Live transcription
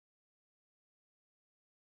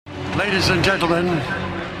Ladies and gentlemen,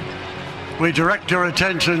 we direct your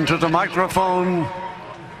attention to the microphone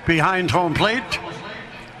behind home plate.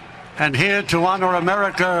 And here to honor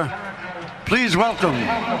America, please welcome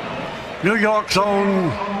New York's own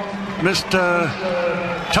Mr.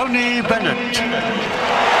 Tony Bennett.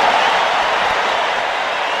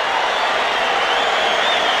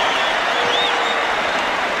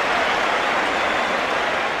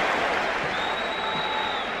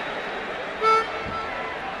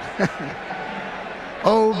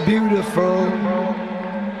 Oh, beautiful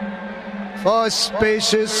for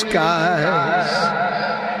spacious skies,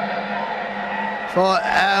 for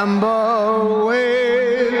amber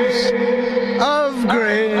waves of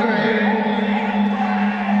grain,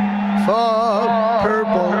 for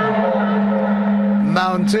purple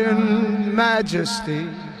mountain majesty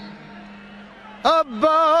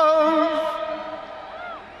above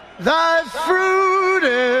thy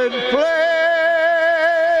fruited plain.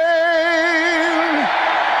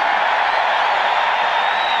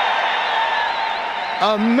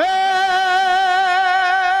 America,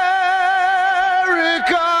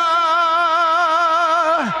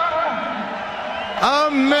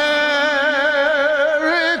 America,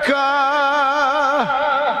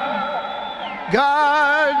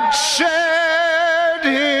 God shed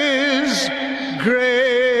His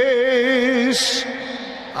grace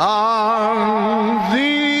on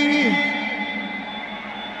thee.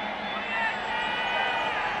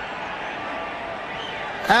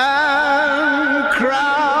 And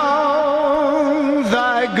crown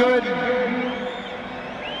thy good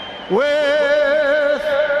with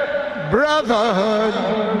brotherhood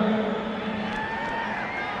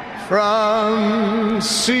from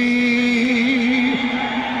sea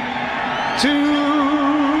to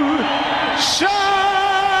shining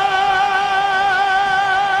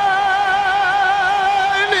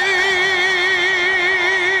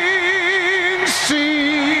sea.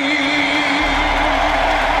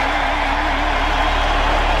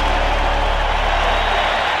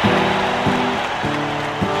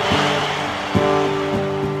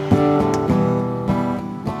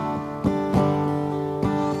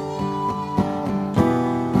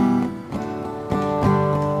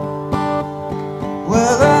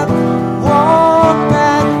 Well, I won't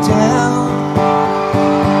back down.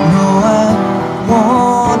 No, I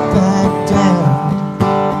won't back down.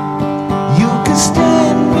 You can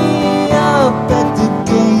stand me up at the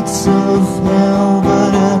gates of hell,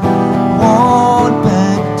 but I won't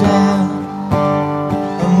back down.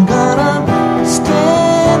 I'm gonna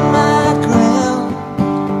stand my ground.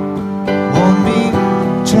 Won't be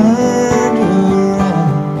turned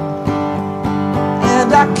around. And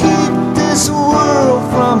I keep this world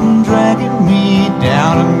from dragging me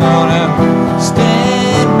down. I'm gonna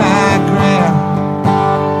stand my ground,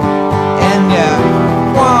 and I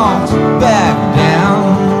won't back down.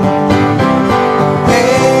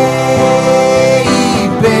 Hey,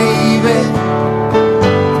 baby,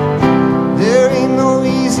 there ain't no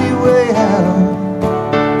easy way out.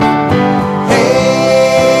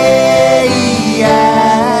 Hey,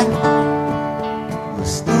 I will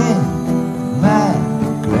stand my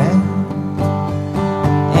ground,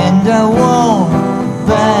 and I won't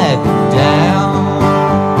back down.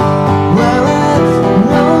 Well, I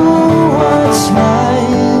know what's right.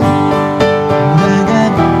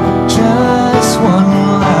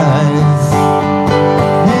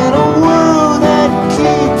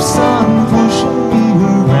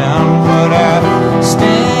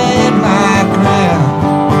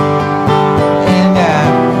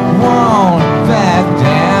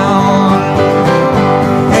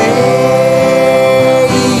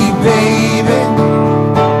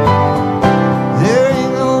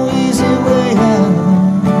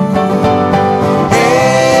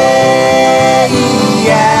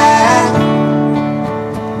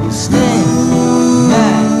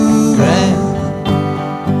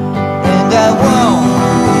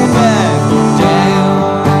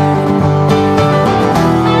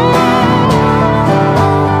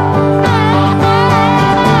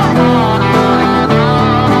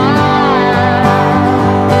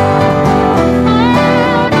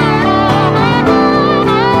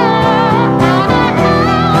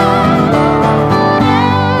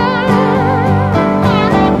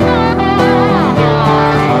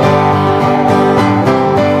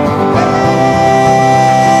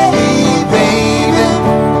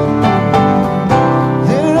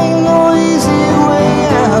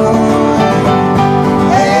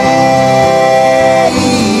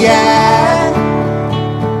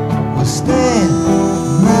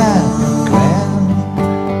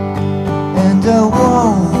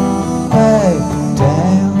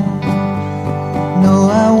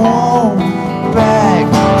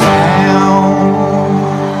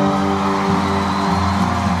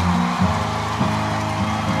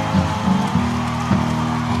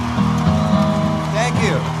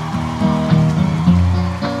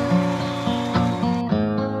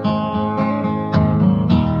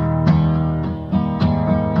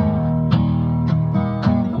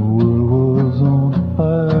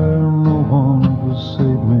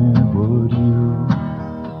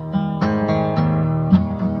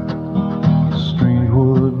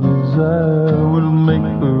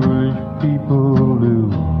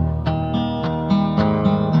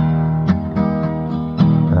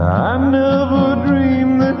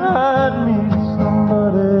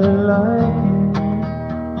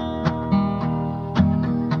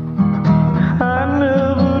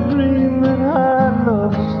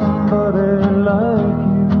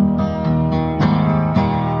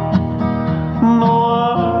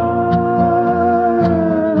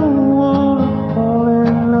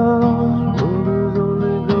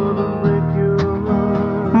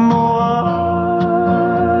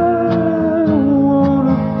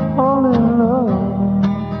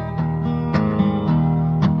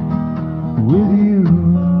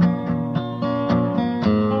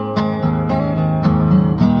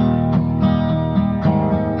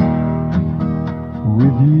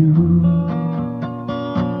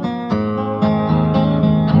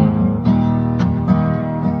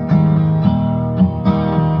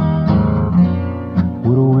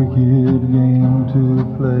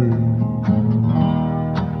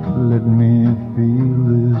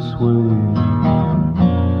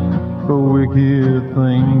 wicked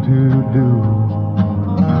thing to do.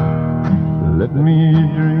 Let me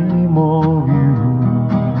dream of you.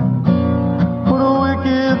 What a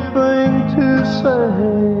wicked thing to say.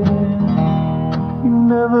 You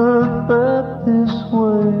never felt this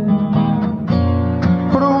way.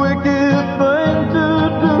 What a wicked thing to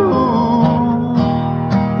do.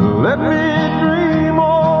 Let me dream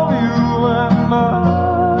of you and I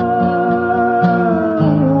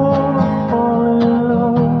wanna fall in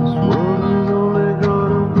love. This world is only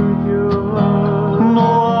gonna break your heart. No,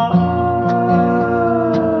 I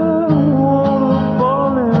wanna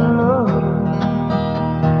fall in love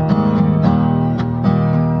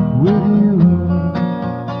with you.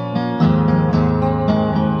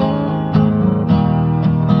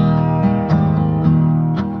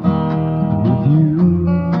 With you.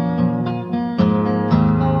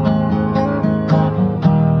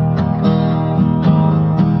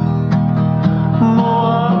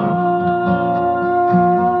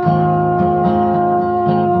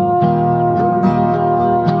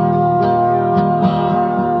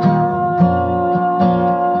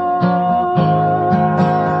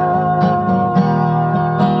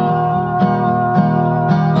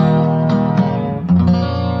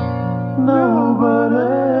 Nobody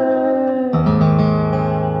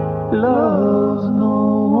loves no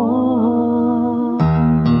one,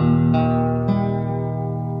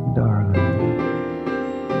 darling.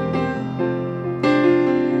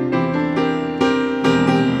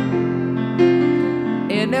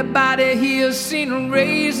 Anybody here seen a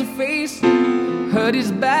razor face? Hurt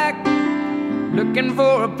his back, looking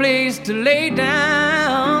for a place to lay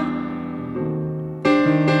down.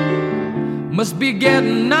 Must be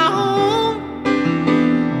getting on.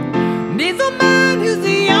 Needs a man who's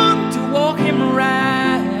young to walk him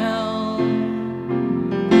around.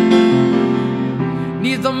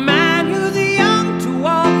 Needs a man who's young to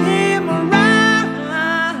walk him around.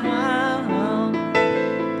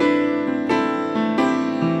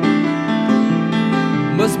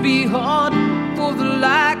 Must be hard for the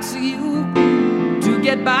likes of you to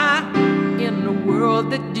get by in a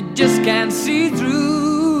world that you just can't see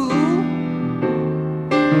through.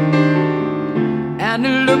 And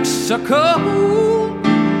it looks so cold.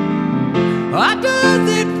 How does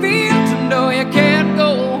it feel to know you can't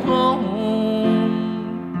go home?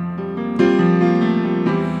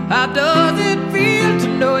 How does it feel to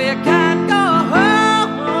know you can't go home?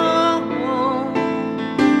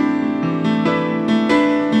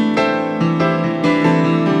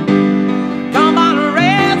 Come on,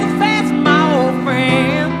 raise the face, my old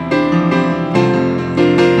friend.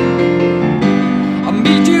 I'll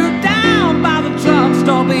meet you down by the truck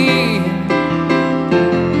stop in.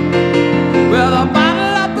 With a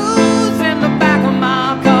bottle of booze in the back of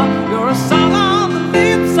my car. You're a song on the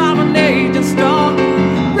lips of an aged star.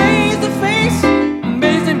 Raise the face,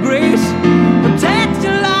 amazing grace, protect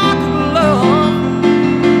you like a glove.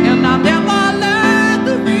 And I never learned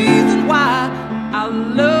the reason why I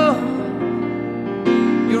love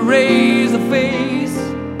you. Raise the face.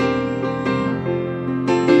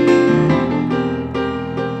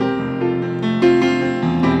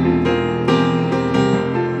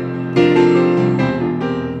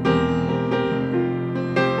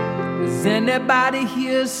 Has anybody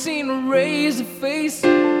here seen a razor face?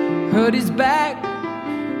 Hurt his back,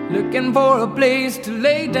 looking for a place to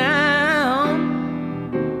lay down.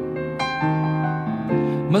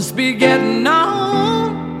 Must be getting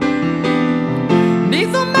on.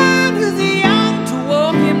 Needs a man who's young to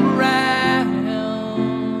walk him around.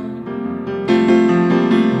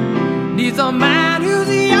 Needs a man who's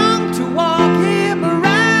young to walk him around.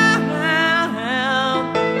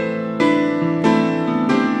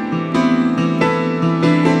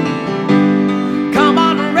 Come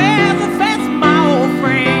on, raise the face, my old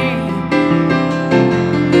friend.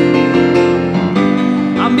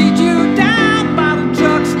 I'll meet you down by the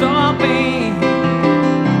truck stopping.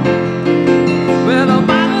 With a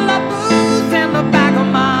bottle of booze in the back of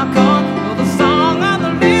my car. With a song on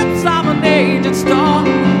the lips of an aged star.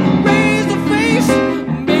 Raise the face,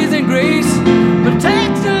 amazing grace,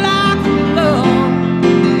 protect you like a love.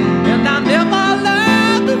 And I never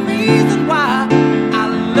learned the reason why I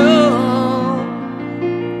love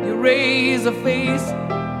you. Raise the face.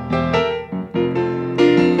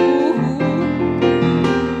 Ooh,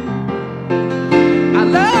 I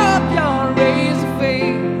love your razor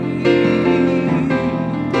face.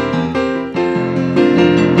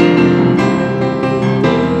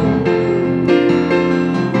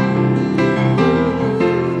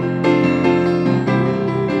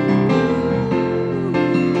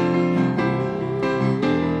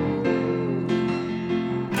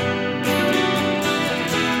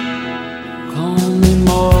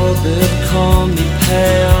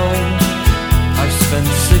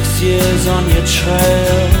 years on your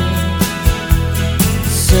trail,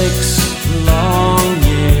 6 long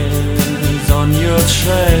years on your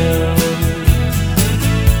trail.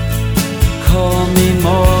 Call me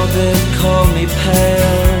morbid, call me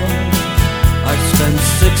pale, I've spent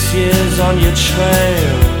 6 years on your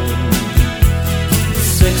trail,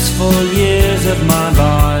 6 full years of my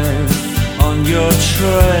life on your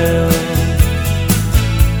trail.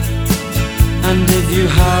 And if you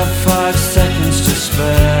have 5 seconds to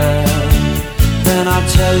spare, then I'll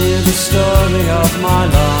tell you the story of my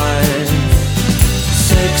life.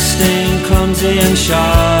 16, clumsy and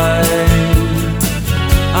shy,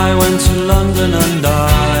 I went to London and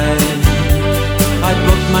I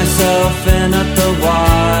booked myself in at the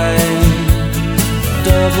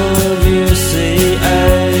YWCA.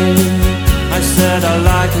 I said, I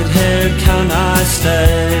like it here, can I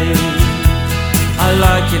stay? I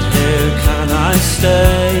like it here, can I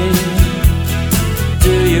stay?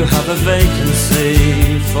 Do you have a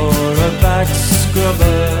vacancy for a back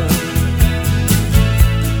scrubber?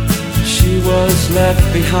 She was left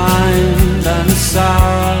behind and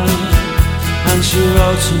sour, and she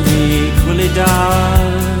wrote to me equally dour.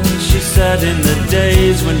 She said, in the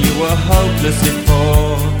days when you were hopelessly poor,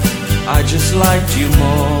 I just liked you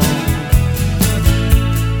more.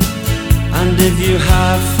 And if you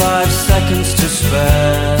have 5 seconds to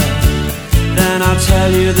spare, then I'll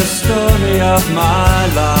tell you the story of my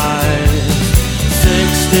life.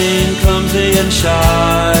 16, clumsy and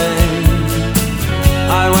shy,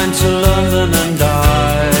 I went to London and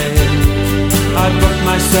I booked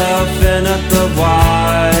myself in at the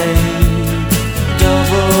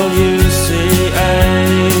YWCA.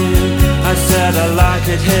 I said, I like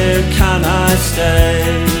it here, can I stay?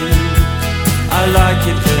 I like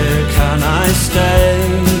it here, can I stay?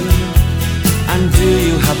 And do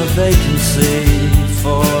you have a vacancy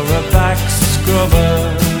for a back scrubber?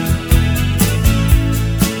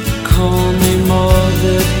 Call me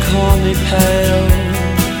morbid, call me pale,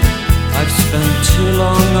 I've spent too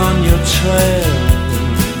long on your trail,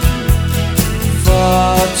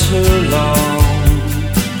 far too long,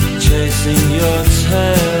 chasing your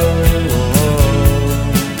tail.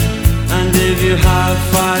 And if you have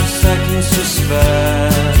 5 seconds to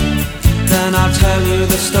spare, then I'll tell you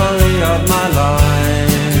the story of my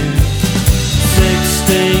life.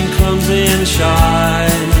 16, clumsy and shy,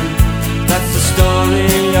 that's the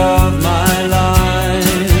story of my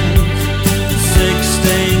life.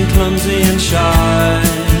 16, clumsy and shy,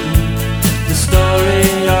 the story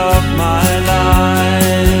of my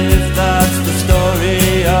life. That's the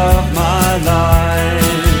story of my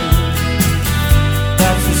life.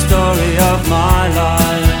 That's the story of my life.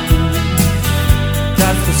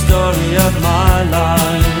 That's the story of my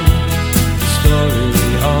life. The story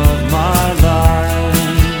of my life.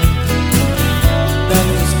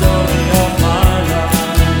 That's the story of my life.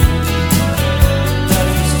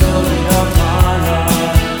 That's the story of my life. That's the story of my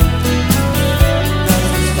life. That's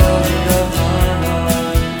the story of my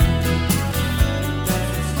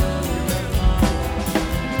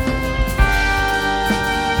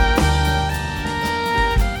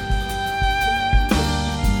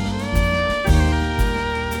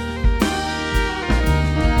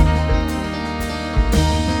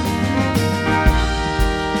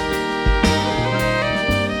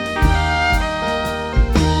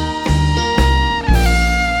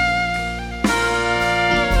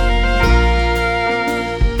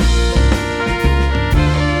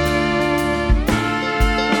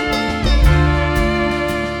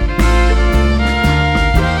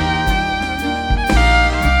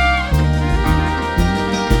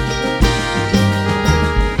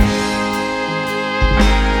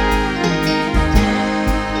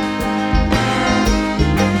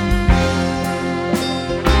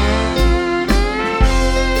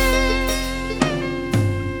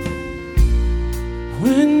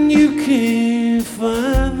when you can't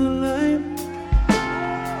find the light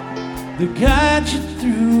that guides you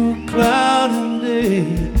through a cloudy day,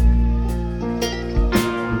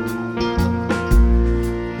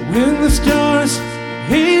 when the stars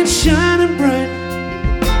ain't shining bright,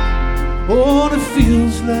 or it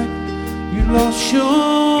feels like you lost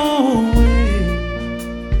your way,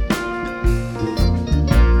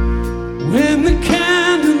 when the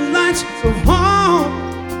candle lights of home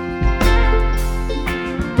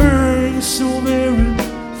burn so very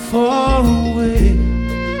far away.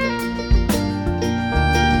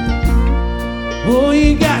 Oh,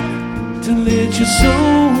 you got to let your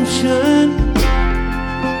soul shine,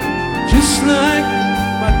 just like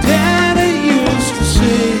my daddy used to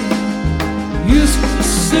say.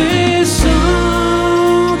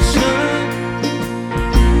 Sunshine,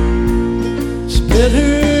 it's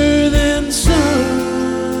better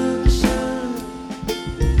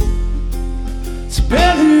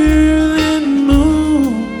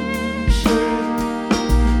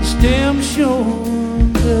damn sure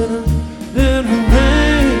better than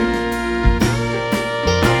rain.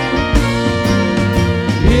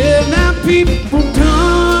 Yeah, now people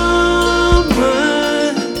don't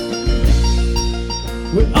mind.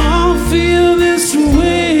 We all feel this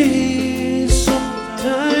way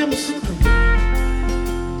sometimes.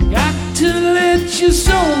 Got to let your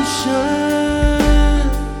soul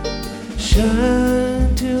shine,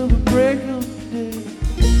 shine till the break of day.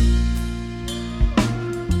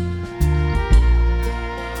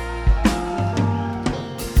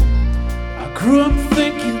 I grew up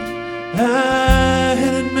thinking I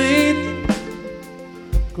had it made,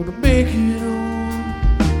 gonna make it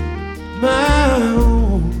on my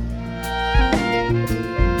own.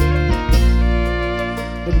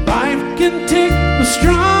 But life can take the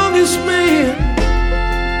strongest man,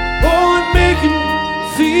 oh, and make him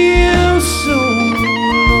feel so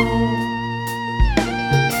alone.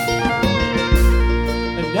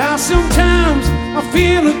 And now sometimes I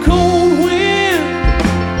feel a cold wind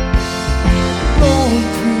blowing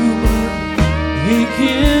through my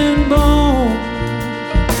aching bones.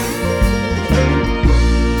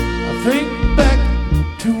 I think back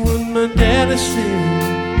to when my daddy said,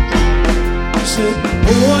 he said,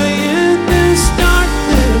 boy, in this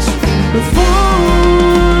darkness,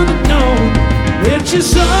 before the dawn, let your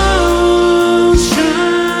soul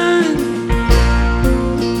shine.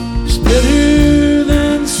 It's better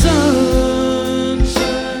than sunshine.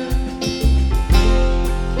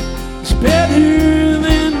 It's better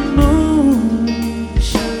than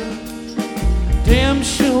moonshine. Damn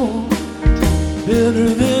sure better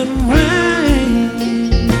than rain.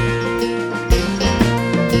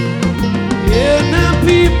 Yeah, now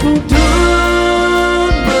people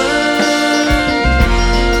don't mind.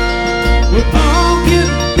 We all get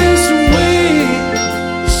this way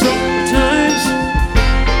sometimes.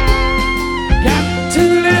 Got to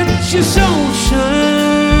let your soul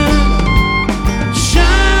shine,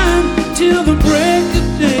 shine till the break of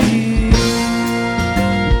day.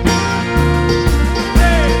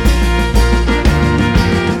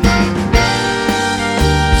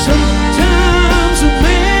 Sometimes a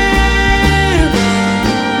man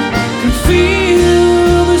can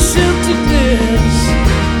feel the emptiness,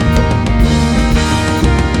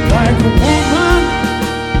 like a woman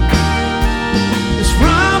has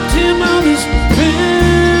robbed him of his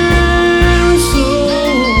very soul.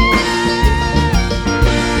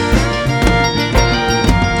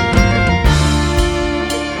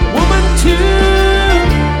 Woman too,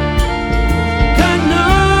 God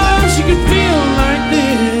knows you can feel like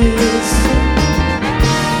this.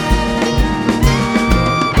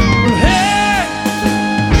 But hey,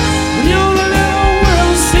 when your little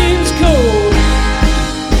world seems cold,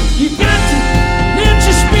 you got to let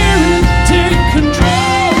your spirit take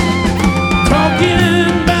control. Talking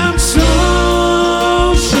about sunshine,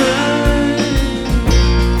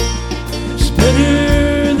 it's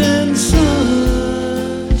better than sunshine.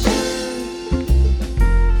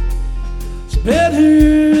 It's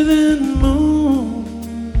better than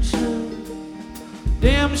moonshine.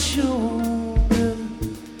 Damn sure better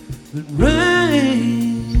than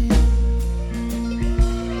rain.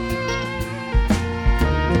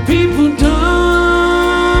 But people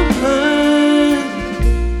don't mind.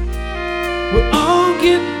 We all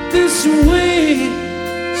get this way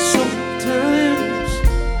sometimes.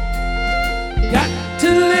 Got to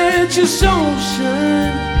let your soul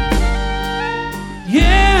shine.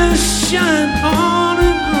 Yeah, shine on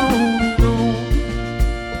and on and on.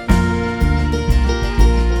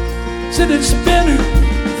 Said it's better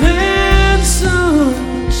than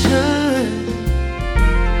sunshine,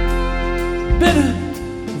 better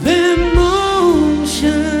than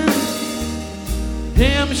moonshine.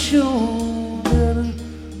 Damn sure better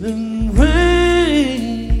than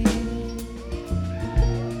rain.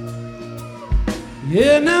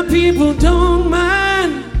 Yeah, now people don't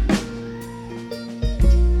mind.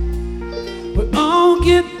 We all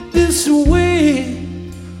get this way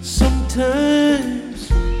sometimes.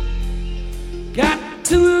 Got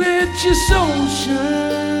to let your soul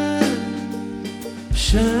shine,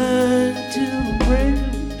 shine till the break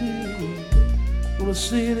of day. Wanna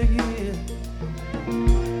say it again.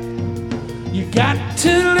 You got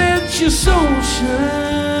to let your soul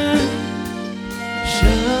shine,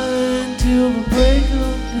 shine till the break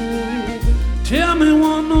of day. Tell me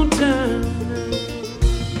one more time.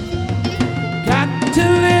 Got to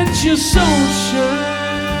let your soul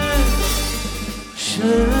shine,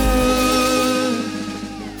 shine,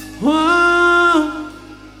 oh,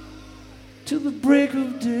 till the break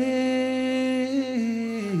of day.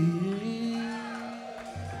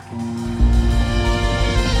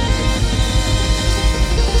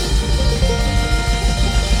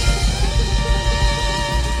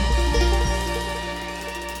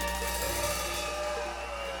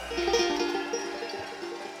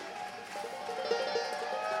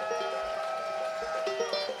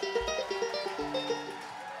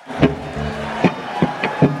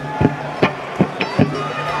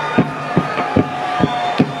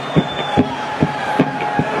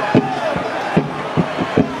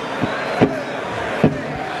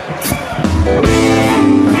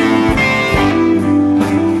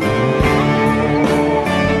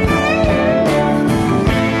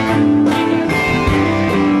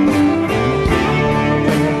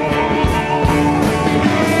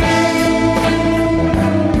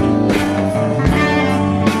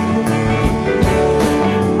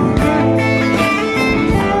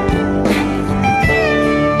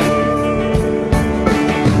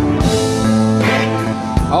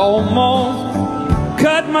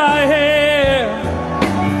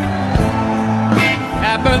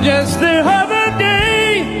 Just the other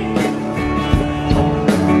day,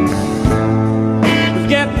 it's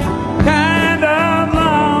getting kind of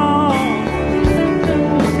long.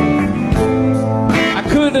 I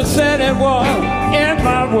could have said it was in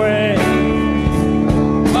my way,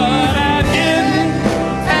 but I didn't,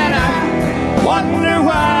 and I wonder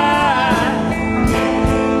why.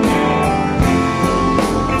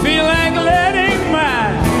 Feel like letting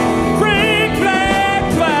my green flag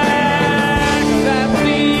fly, 'cause I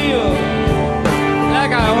feel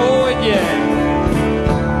like I owe it yet.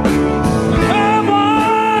 Come on,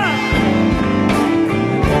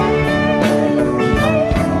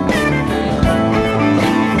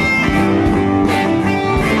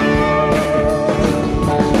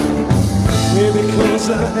 Maybe 'cause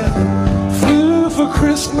I flew for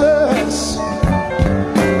Christmas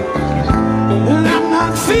and I'm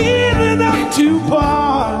not feeling up to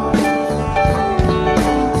par.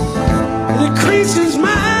 It increases my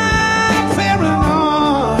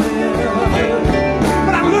paranoia.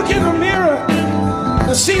 But I look in the mirror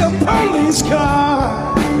to see a police car.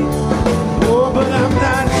 Oh, but I'm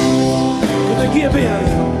not gonna give in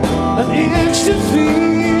an inch to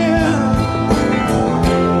fear.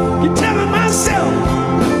 You're telling myself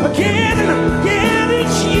again and again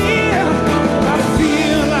each year. I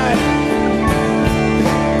feel like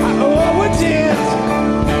I owe a debt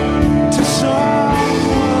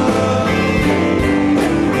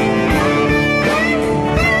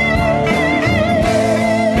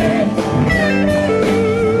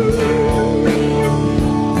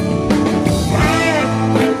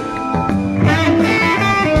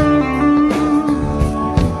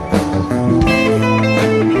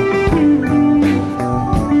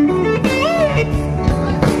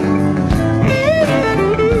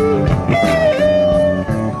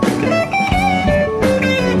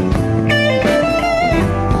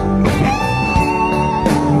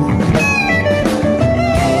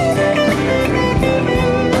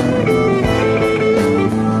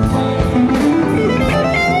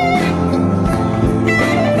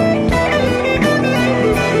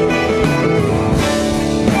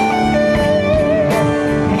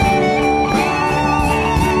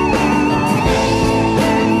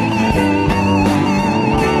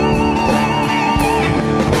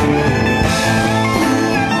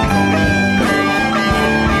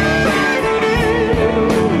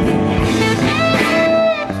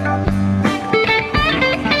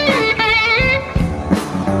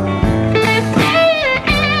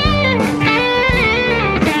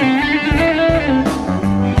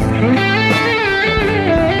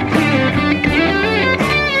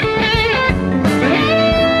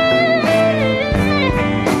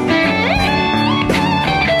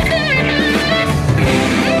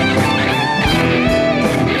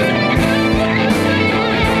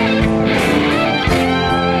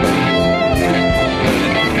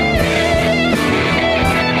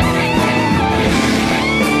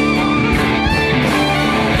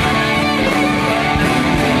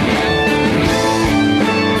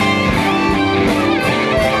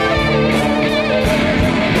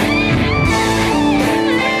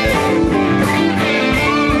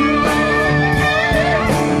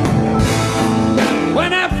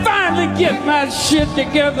to get my shit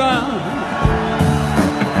together.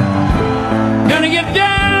 Gonna get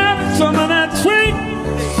down to some of that sweet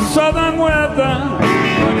southern weather.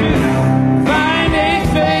 Find a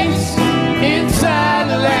face inside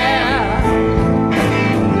the lab.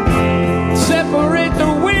 Separate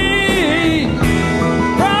the weed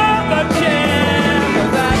from the chaff.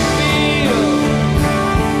 'Cause I feel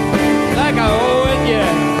like I owe it,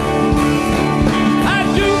 yeah. I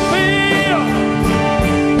do feel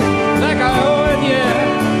like I owe it, yeah.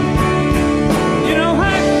 You know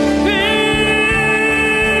I feel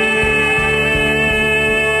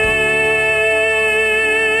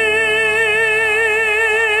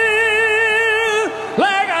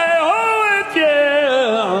like I owe it, yeah.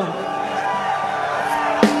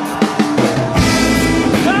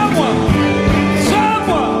 Someone.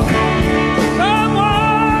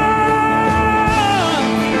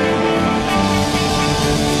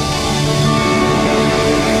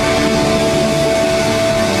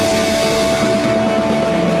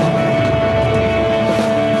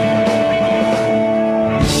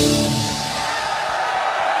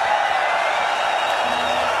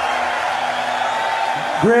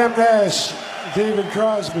 Graham Nash, David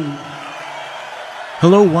Crosby.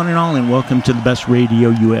 Hello, one and all, and welcome to the best radio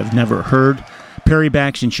you have never heard. Perry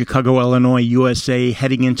Backs in Chicago, Illinois, USA,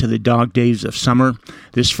 heading into the dog days of summer.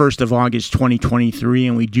 This 1st of August 2023,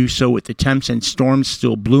 and we do so with the temps and storms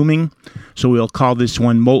still blooming. so we'll call this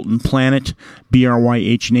one Molten Planet,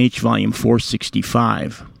 BRYHNH, Volume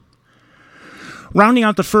 465. Rounding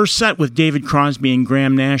out the first set with David Crosby and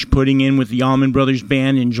Graham Nash putting in with the Allman Brothers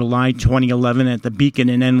Band in July 2011 at the Beacon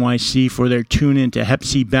in NYC for their Tune Into Hep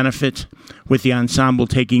C benefit, with the ensemble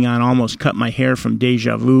taking on Almost Cut My Hair from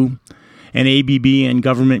Deja Vu, and ABB and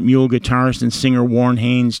Government Mule guitarist and singer Warren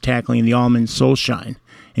Haynes tackling the Allman Soulshine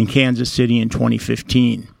in Kansas City in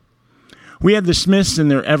 2015. We had the Smiths in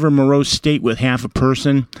their ever morose state with Half a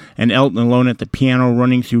Person, and Elton alone at the piano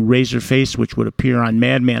running through Razorface, which would appear on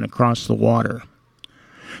Madman Across the Water.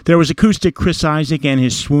 There was acoustic Chris Isaak and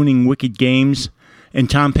his swooning Wicked Games, and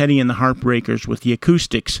Tom Petty and the Heartbreakers with the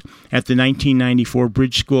acoustics at the 1994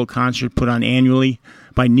 Bridge School concert put on annually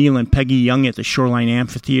by Neil and Peggy Young at the Shoreline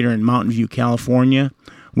Amphitheater in Mountain View, California,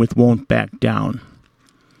 with Won't Back Down.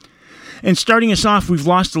 And starting us off, we've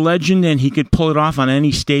lost a legend, and he could pull it off on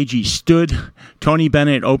any stage he stood. Tony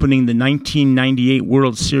Bennett opening the 1998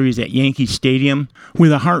 World Series at Yankee Stadium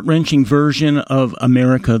with a heart-wrenching version of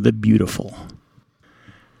America the Beautiful.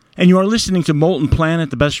 And you are listening to Molten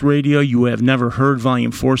Planet, the best radio you have never heard,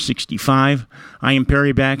 Volume 465. I am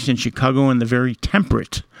Perry Bax in Chicago in the very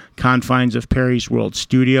temperate confines of Perry's World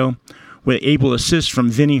Studio, with able assists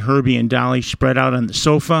from Vinny, Herbie, and Dolly spread out on the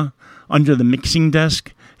sofa, under the mixing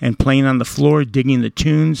desk, and playing on the floor, digging the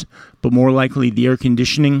tunes, but more likely the air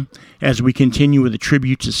conditioning, as we continue with a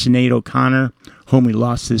tribute to Sinead O'Connor, whom we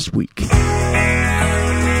lost this week.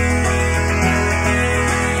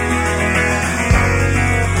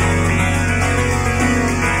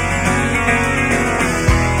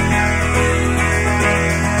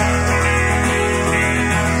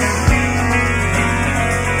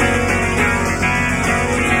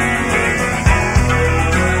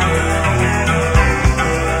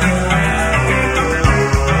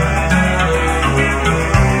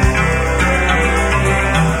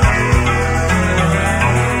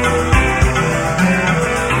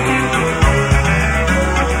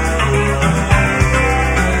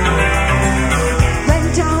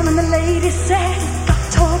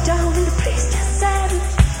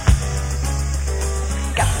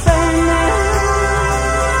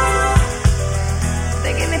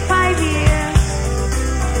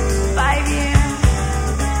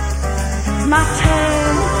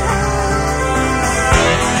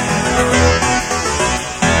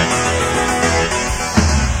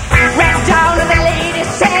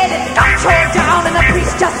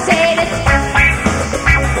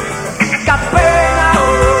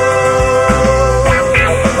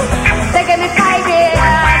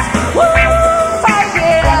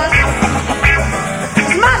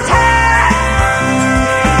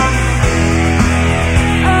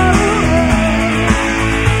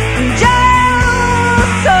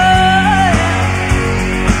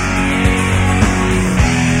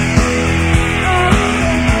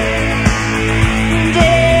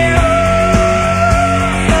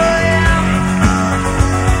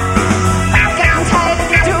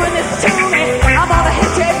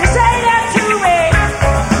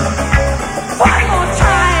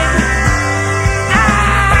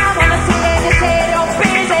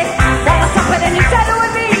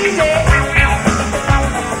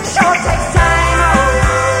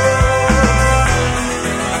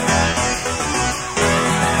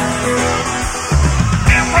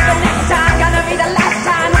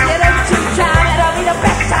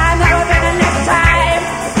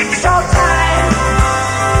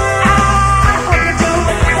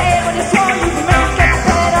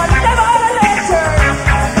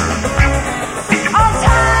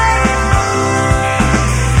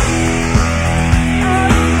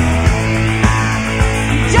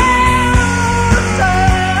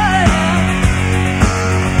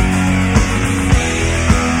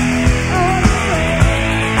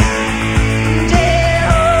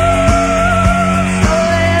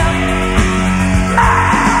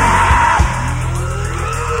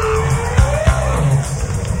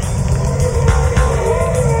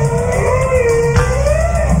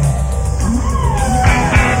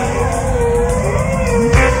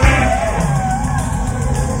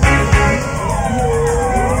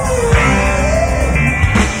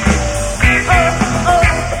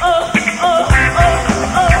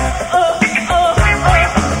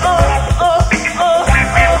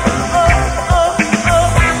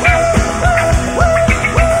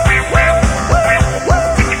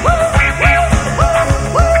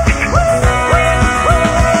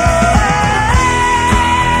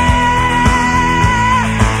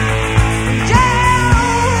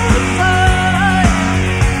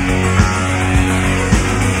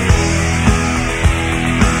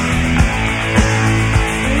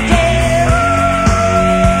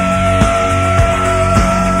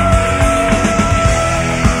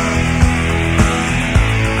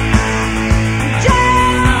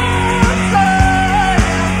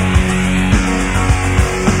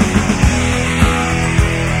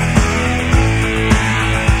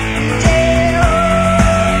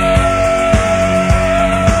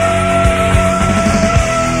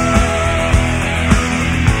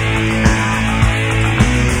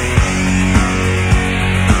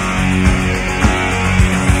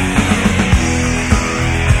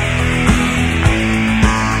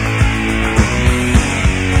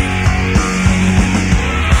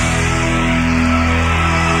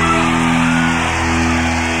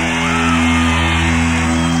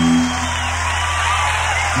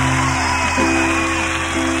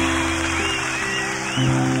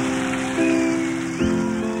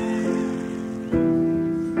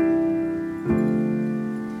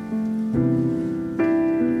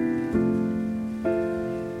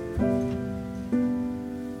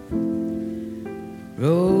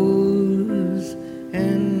 Rose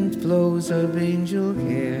and flows of angel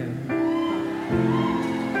hair,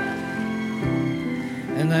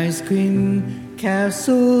 and ice cream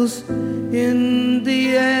castles in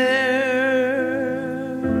the air,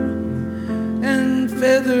 and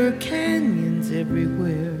feather canyons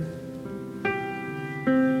everywhere.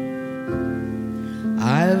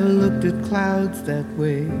 I've looked at clouds that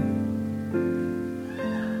way,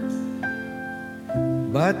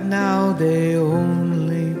 but now they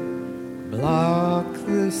only block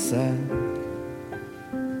the sun,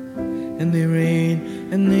 and they rain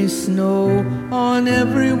and they snow on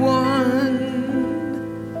everyone.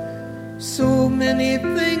 So many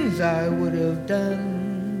things I would have done,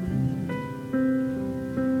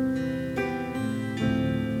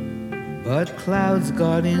 but clouds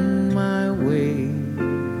got in my way.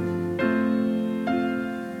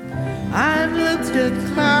 I've looked at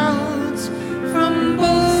clouds from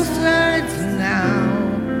both sides now,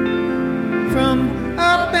 from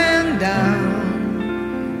up and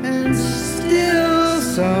down, and still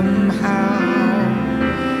somehow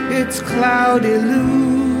it's cloud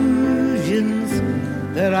illusions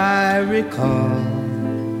that I recall.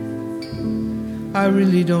 I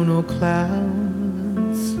really don't know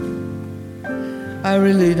clouds, I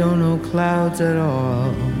really don't know clouds at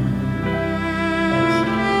all.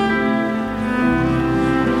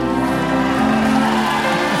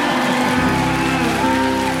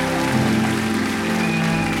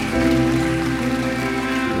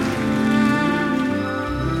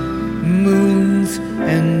 Moons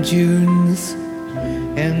and Junes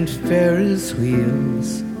and Ferris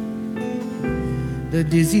wheels, the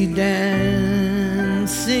dizzy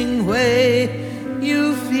dancing way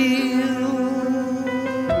you feel,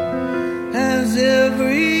 as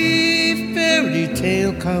every fairy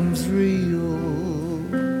tale comes real.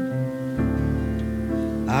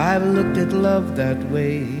 I've looked at love that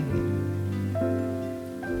way,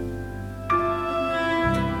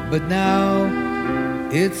 but now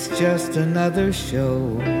it's just another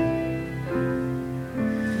show.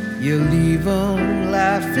 You leave 'em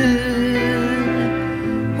laughing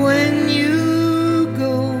when you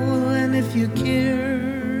go, and if you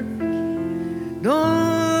care,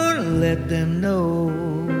 don't let them know.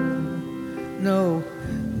 No,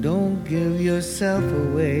 don't give yourself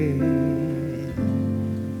away.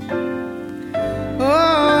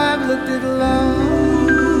 Oh, I've looked at love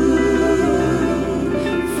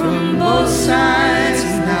from both sides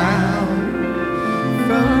now,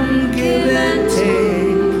 from give and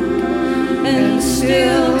take, and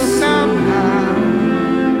still somehow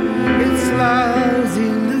it's love's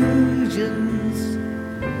illusions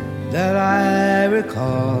that I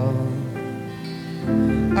recall.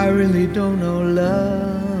 I really don't know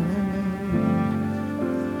love,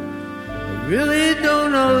 I really don't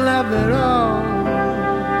know love at all.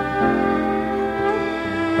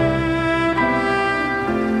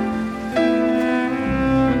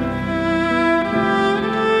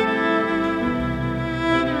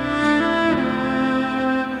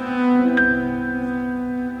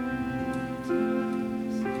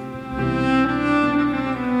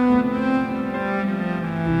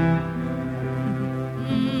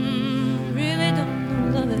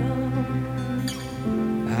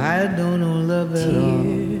 I don't know love at all.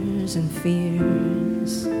 Tears and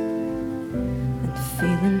fears and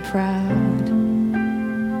feeling proud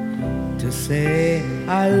To say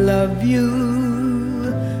I love you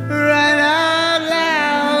right out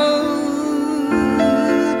loud.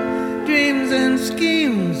 Dreams and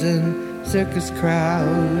schemes and circus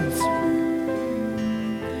crowds.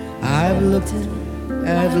 I've looked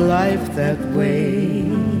at life that way,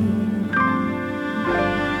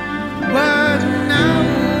 but now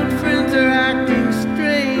friends are acting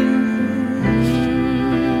strange,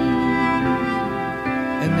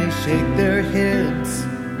 and they shake their heads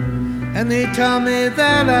and they tell me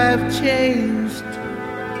that I've changed.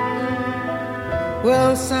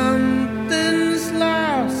 Well, something's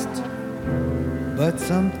lost, but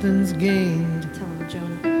something's gained. Tell him,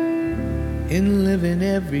 Jonah. In living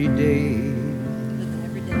every day. Living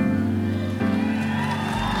every day.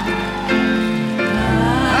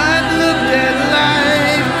 I've looked at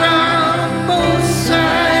life from both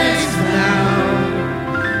sides now,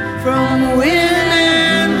 from win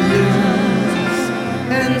and lose,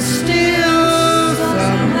 and still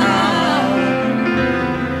somehow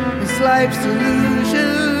it's life's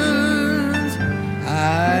illusions I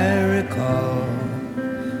recall.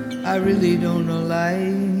 I really really don't know life.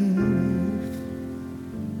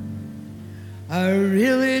 I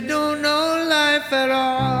really don't know life at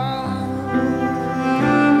all.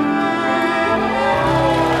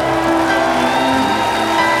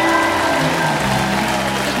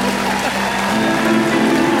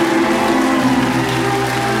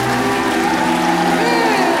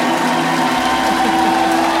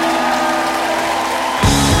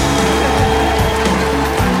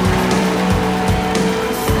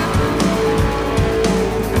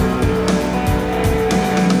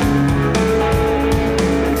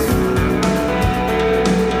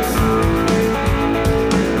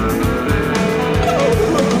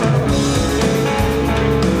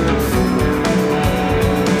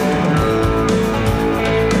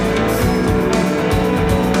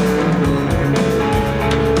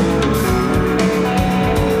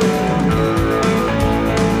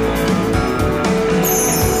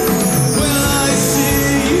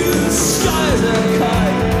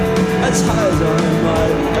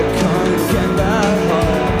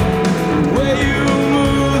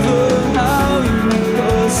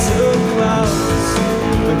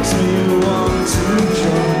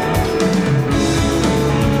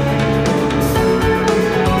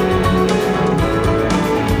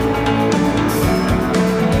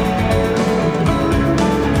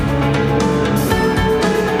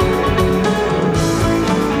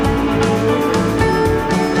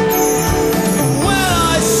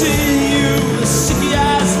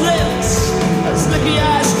 Sticky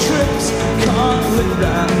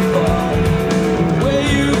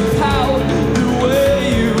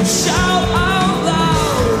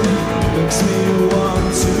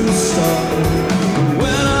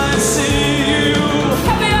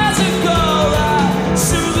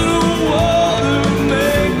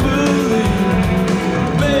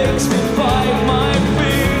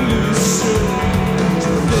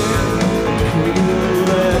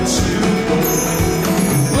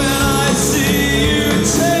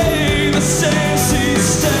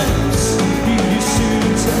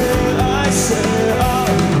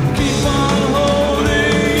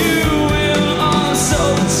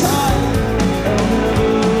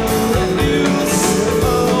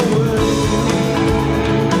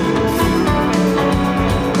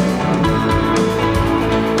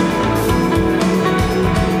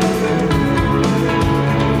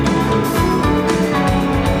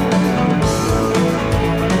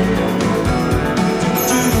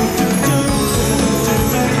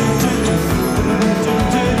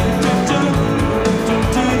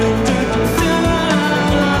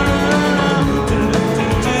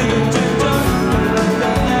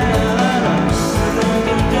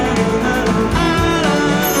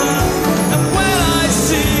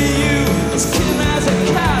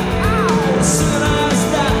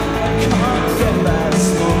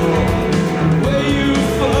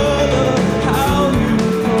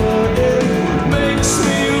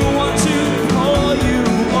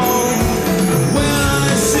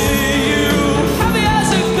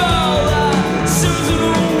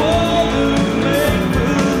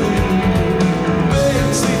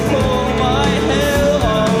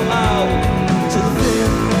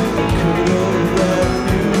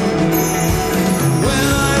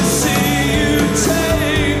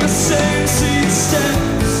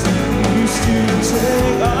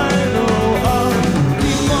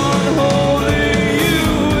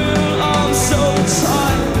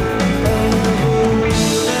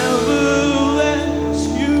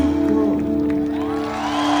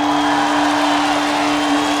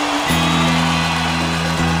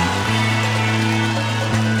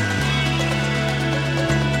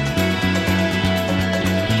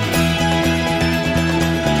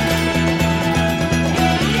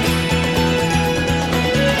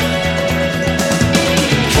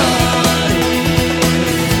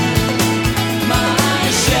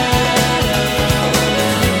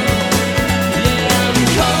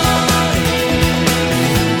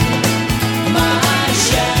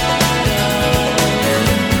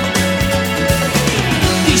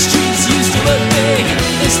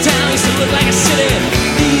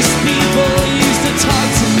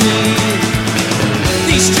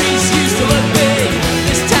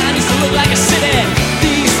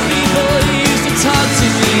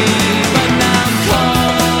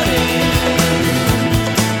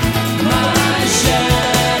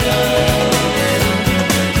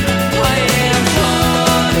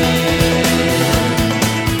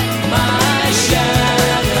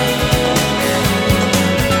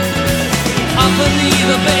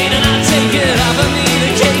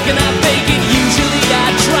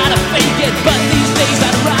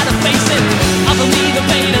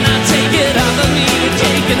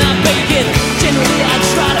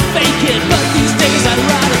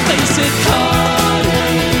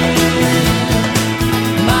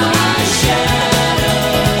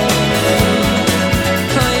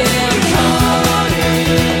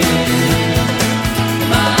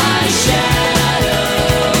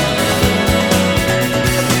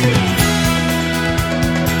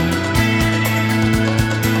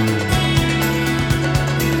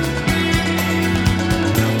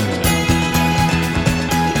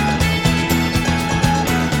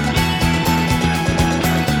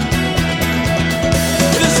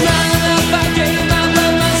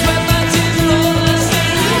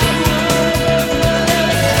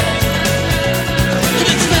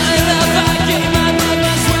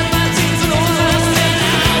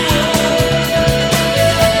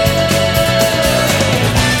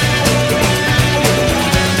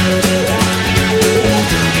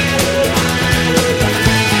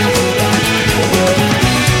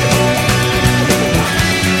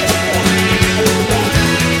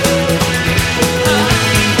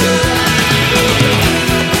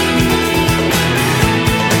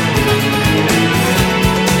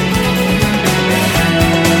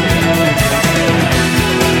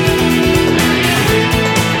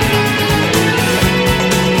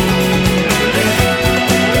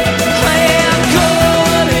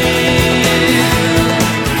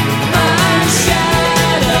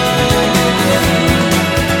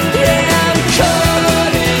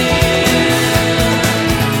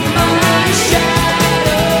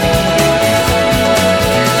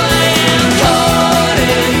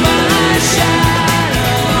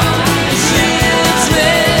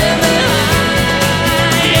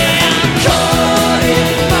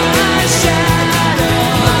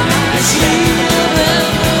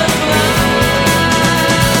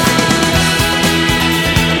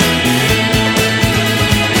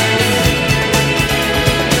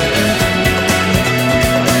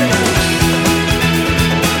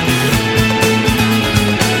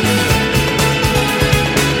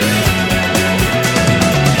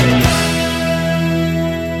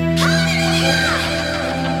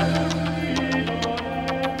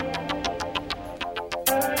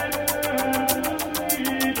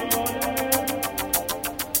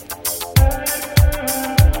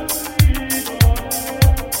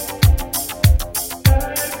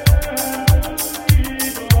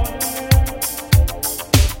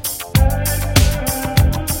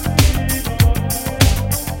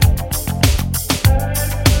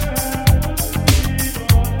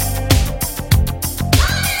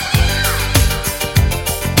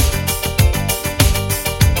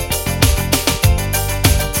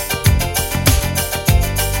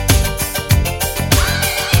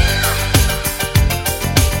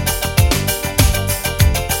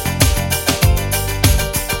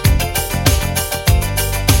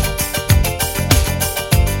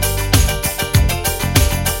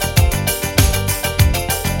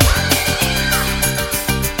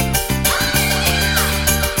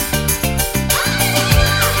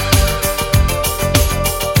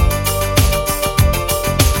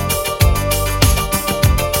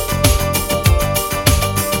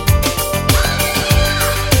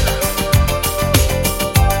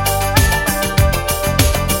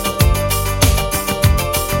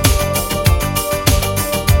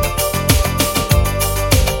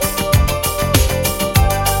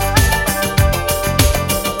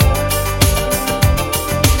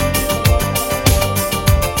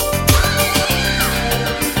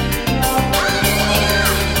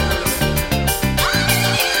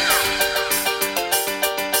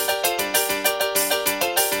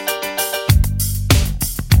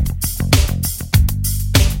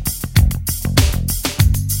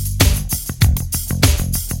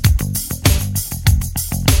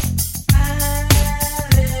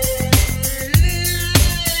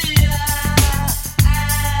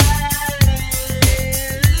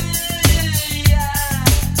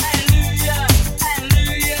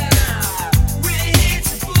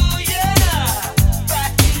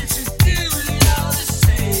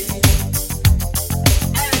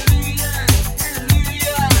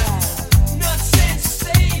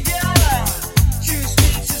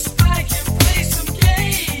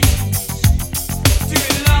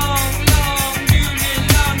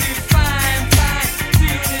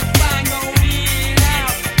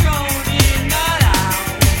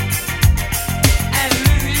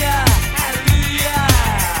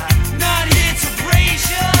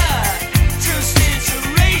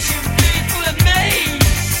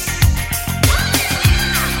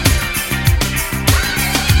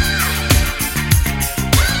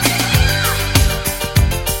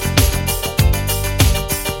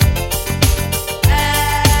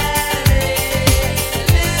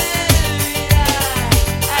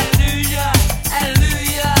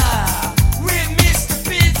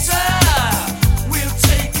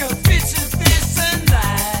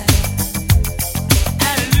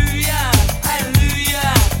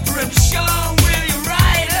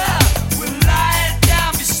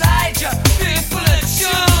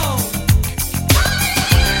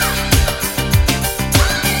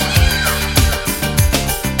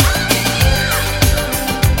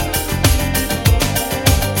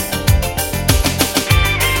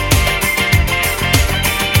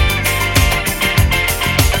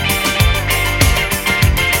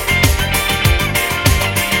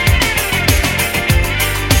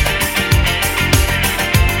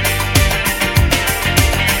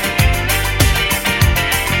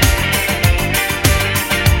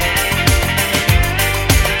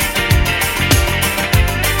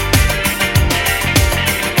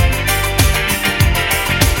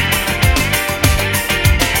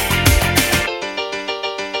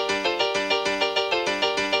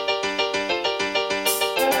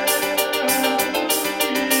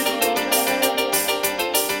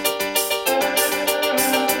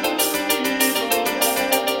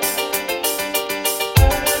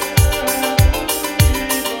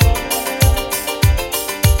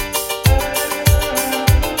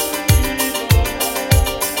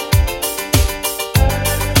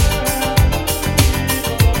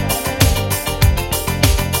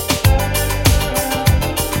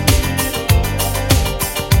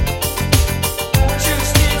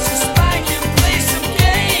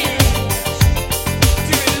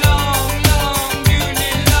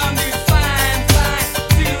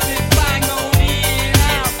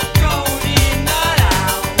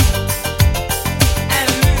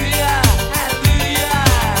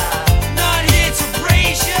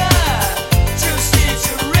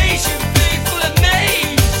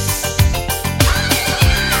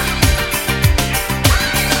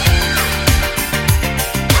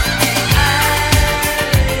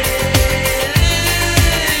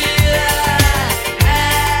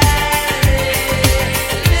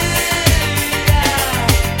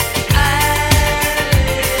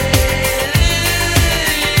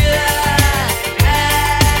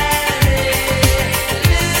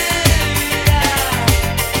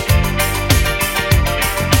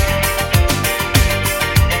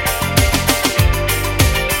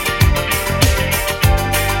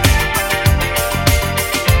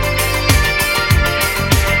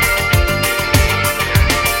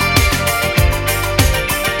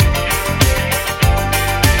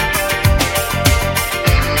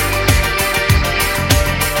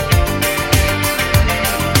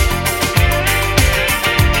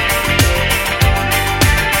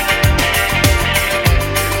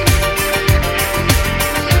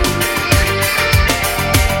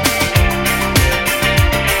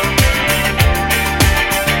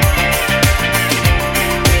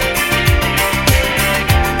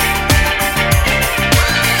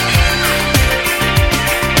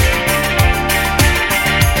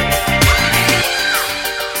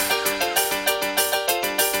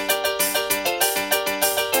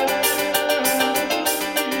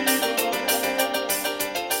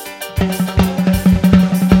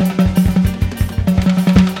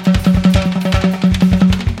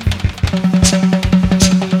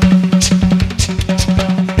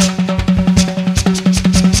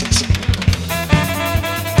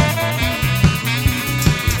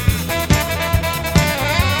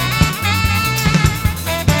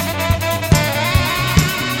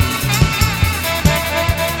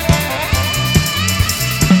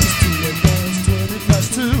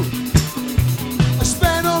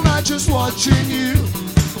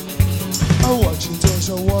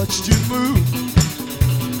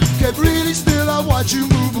still I watch you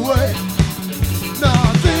move away. Now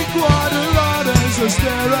I think quite a lot as I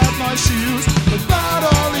stare at my shoes about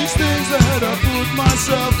all these things that I put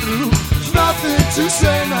myself through. There's nothing to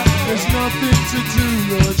say now, there's nothing to do.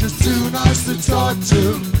 You're just too nice to talk to.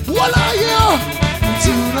 What are you? You're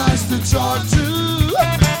too nice to talk to.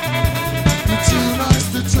 You're too nice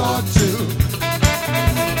to talk to.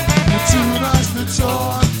 You're too nice to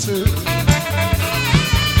talk to.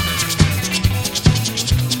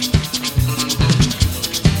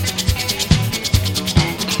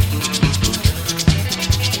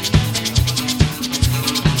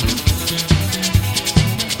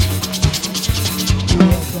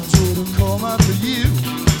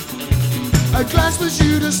 I glanced at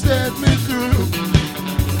you to stare me through.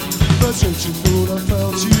 But since you thought I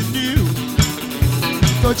felt you knew,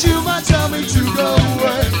 thought you might tell me to go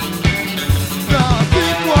away. Now I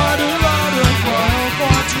think quite a lot of my own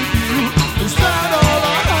point of view. Is that all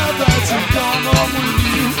I have that's in common with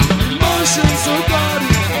you? Emotions so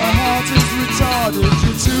guarded, my heart is retarded.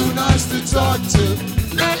 You're too nice to talk to.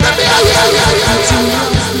 You're too nice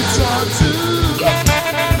to talk to. You're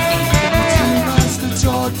too nice to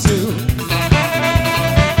talk to.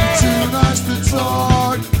 Talk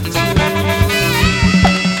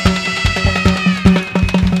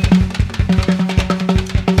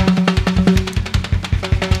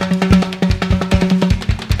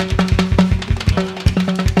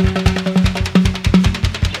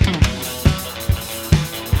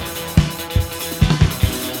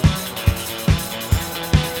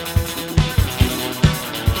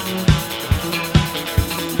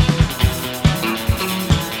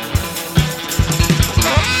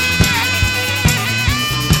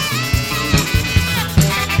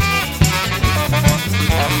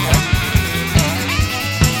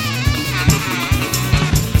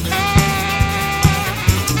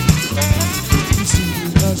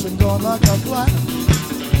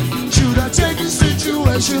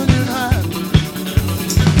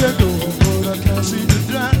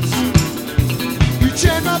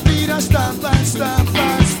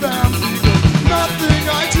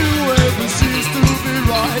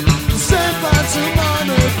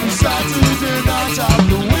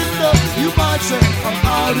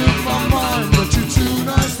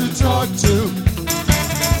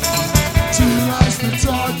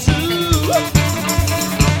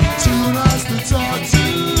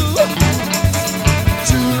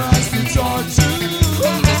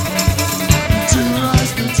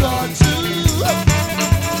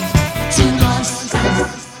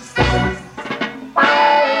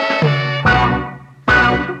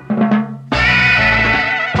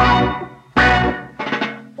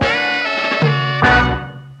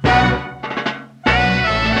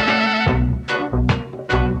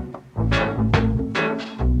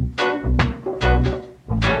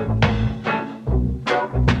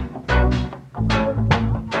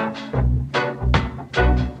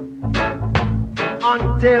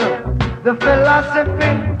to. The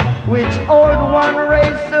philosophy which old one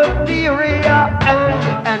race superior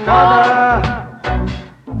and another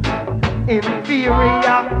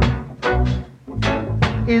inferior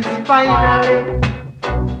is finally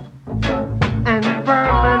and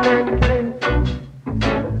permanently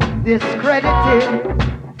discredited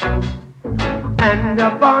and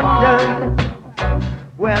abandoned.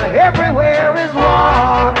 Well, everywhere is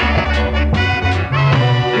war.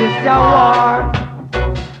 It's a war.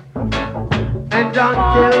 And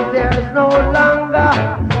until there's no longer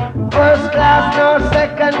first class nor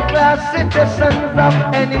second class citizens of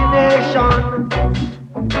any nation,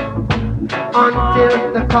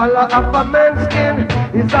 until the color of a man's skin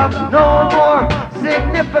is of no more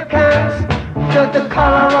significance to the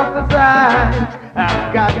color of his eyes,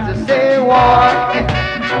 I've got to say war.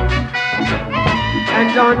 And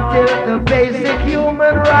until the basic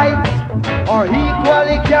human rights are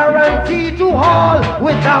equally guaranteed to all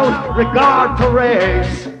without regard to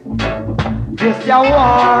race, this is a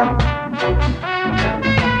war.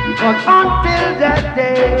 But until that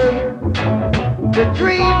day, the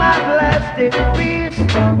dream of lasting peace,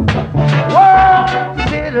 world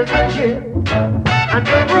citizenship, and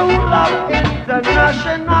the rule of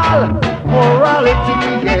international morality,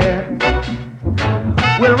 yeah,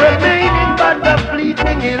 will remain in but a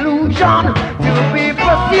fleeting illusion to be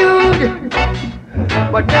pursued,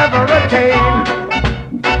 but never attained,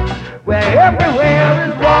 where everywhere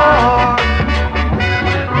is war.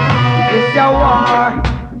 It's a war.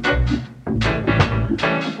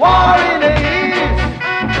 War in the east,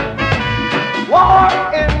 war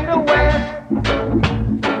in the west,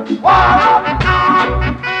 war up north,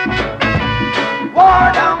 war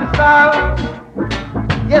down south.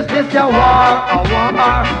 Yes, this a war, a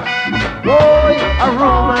war.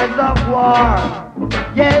 rumors of war.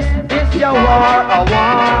 Yes, this your war, a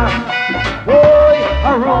war. Boy,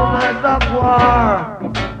 rumors of war.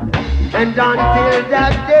 And until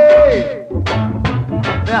that day,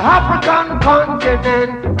 the African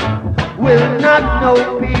continent will not know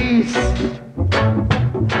peace.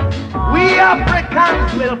 We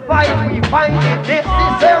Africans will fight, we find it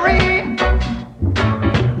necessary.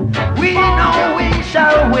 We know we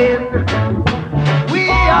shall win. We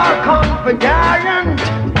are confident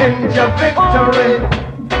in the victory.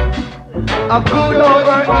 A good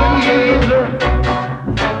over evil.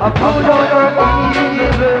 A good over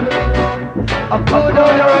evil. A good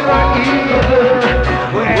over evil.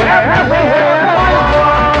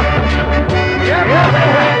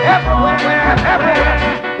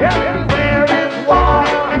 Everywhere is war.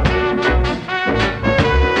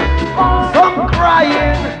 Some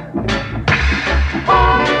crying.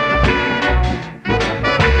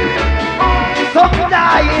 Some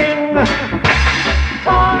dying.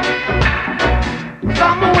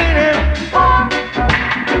 Some winning.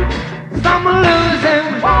 Some losing.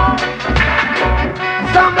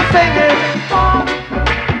 Some singing.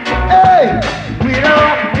 Hey, we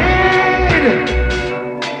don't need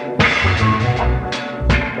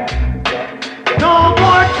no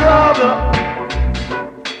more trouble.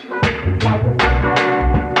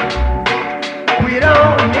 We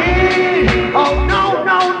don't need, oh no,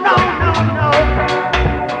 no, no, no, no.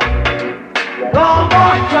 No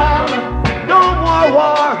more trouble, no more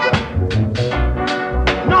war.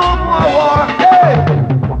 No more war, hey.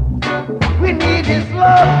 We need His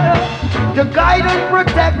love to guide and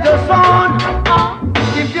protect us on.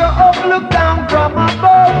 If you're up, look down from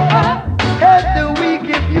above. Help the weak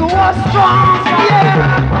if you are strong,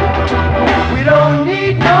 yeah. We don't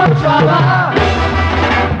need no trouble.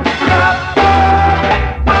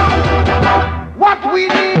 What we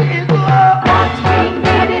need is love. What we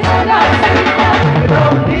need is love. We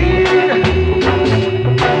don't need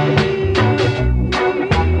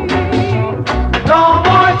no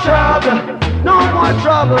more trouble. No more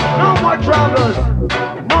troubles. No more troubles.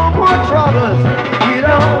 No more troubles. We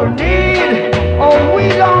don't need. Oh, we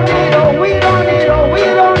don't need. Oh, we don't need. Oh, we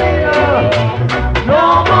don't need. No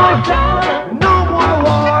more trouble. No more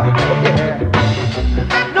war. Yeah.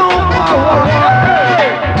 No more war. Hey.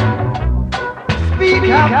 Speak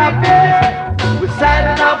happiness. We're sad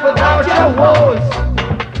enough without your woes.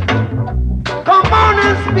 Come on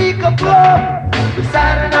and speak of love. We're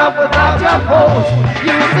sad enough without your foes.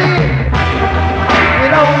 You see, we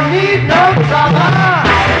don't need no trouble.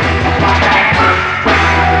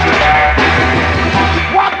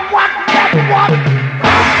 What?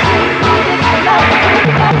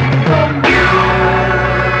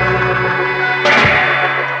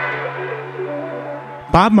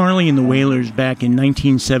 Bob Marley and the Wailers back in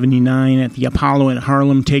 1979 at the Apollo in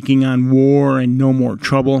Harlem, taking on War and No More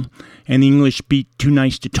Trouble, and the English beat Too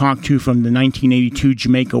Nice to Talk To from the 1982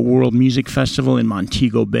 Jamaica World Music Festival in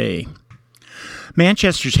Montego Bay.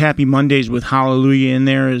 Manchester's Happy Mondays with Hallelujah in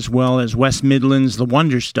there, as well as West Midland's The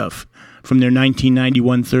Wonder Stuff from their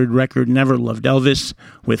 1991 third record Never Loved Elvis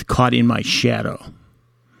with Caught in My Shadow.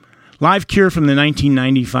 Live Cure from the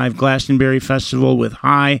 1995 Glastonbury Festival with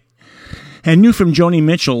High, and new from Joni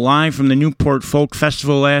Mitchell live from the Newport Folk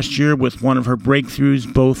Festival last year with one of her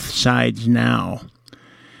breakthroughs, Both Sides Now.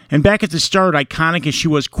 And back at the start, iconic as she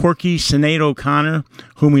was, quirky Sinead O'Connor,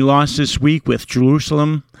 whom we lost this week with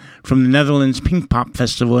Jerusalem from the Netherlands Pinkpop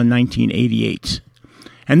Festival in 1988.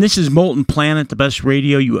 And this is Molten Planet, the best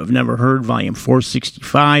radio you have never heard, volume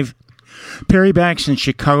 465. Perry Bax in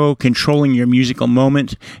Chicago controlling your musical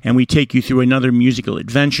moment, and we take you through another musical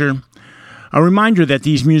adventure. A reminder that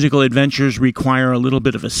these musical adventures require a little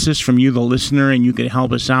bit of assist from you, the listener, and you can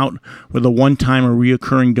help us out with a one-time or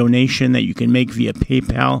reoccurring donation that you can make via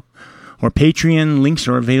PayPal or Patreon. Links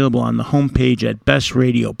are available on the homepage at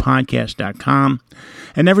bestradiopodcast.com.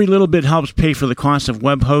 And every little bit helps pay for the cost of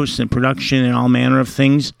web hosts and production and all manner of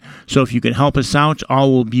things. So if you can help us out,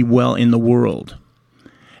 all will be well in the world.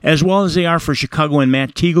 As well as they are for Chicagoan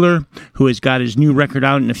Matt Tiegler, who has got his new record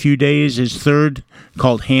out in a few days, his third,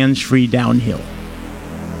 called Hands Free Downhill.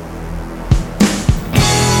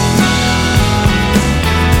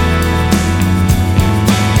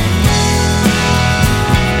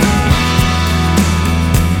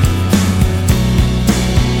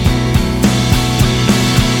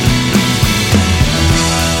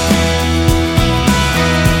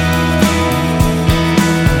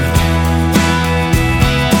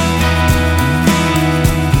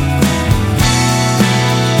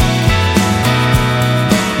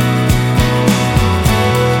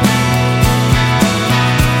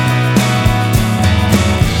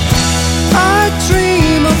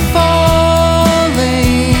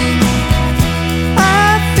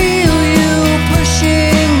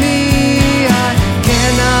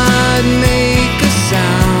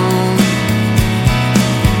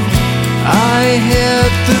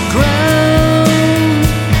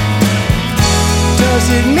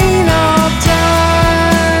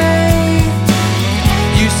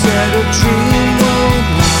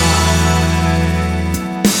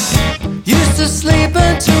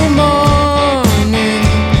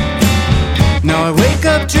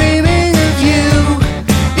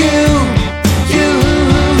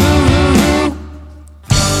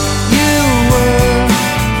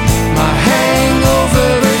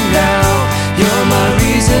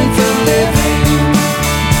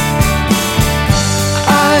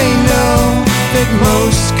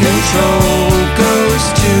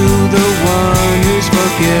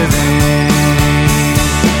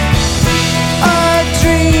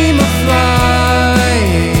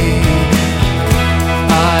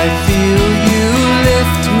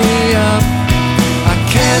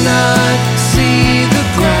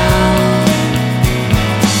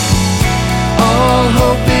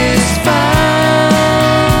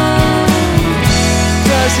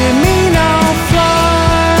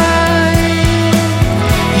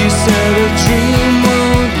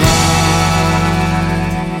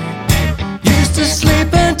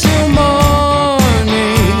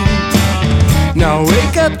 Now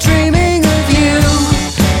wake up dreaming of you,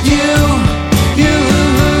 you, you.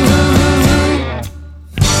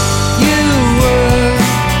 You were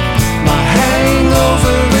my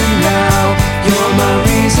hangover and now you're my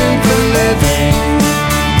reason for living.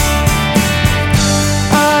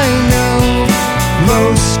 I know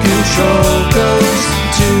most control goes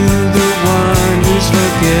to the one who's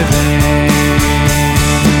forgiving.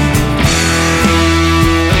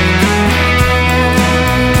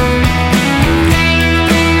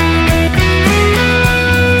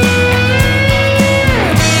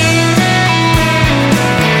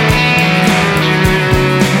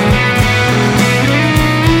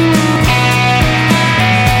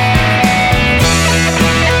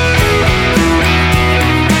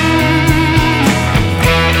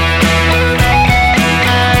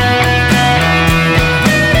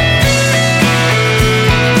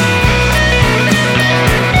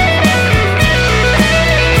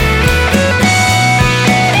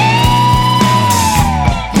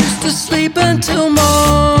 Until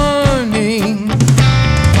morning.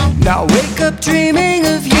 Now wake up dreaming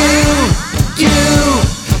of you, you,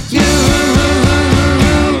 you.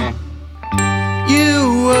 You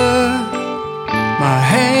were my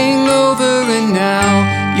hangover and now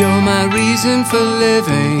you're my reason for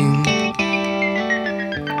living.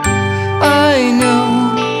 I know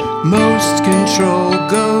most control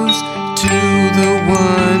goes to the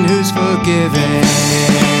one who's forgiving.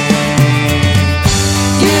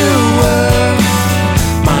 You were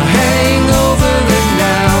my hangover and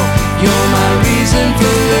now you're my reason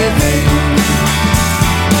for living.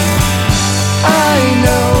 I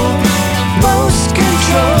know most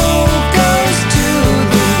control goes to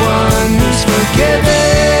the one who's forgiving.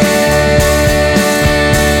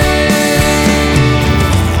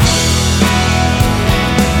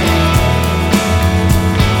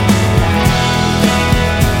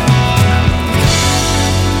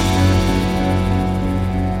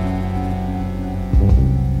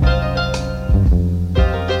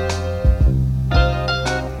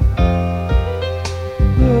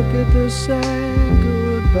 Saying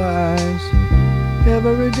goodbyes.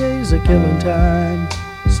 Every day's a killing time.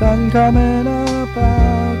 Sun coming up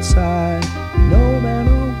outside. No man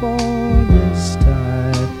on board this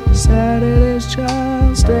time. Saturday's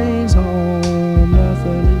child stays home.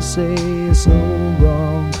 Nothing to say so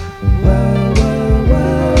wrong. Well, well,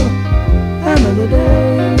 well, another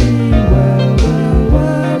day. Well, well,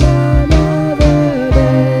 well, another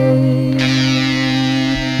day.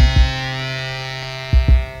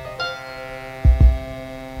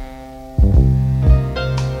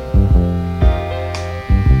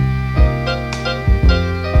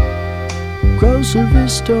 Grocery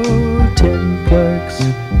store, 10 clerks,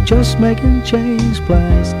 just making change,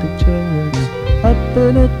 plastic jerks. Up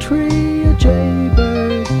in a tree, a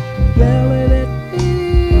jaybird, yelling at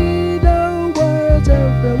me, no words,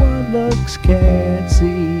 everyone looks, can't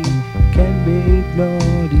see, can be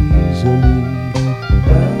ignored easily.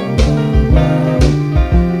 Well, well, well,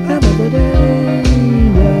 another day,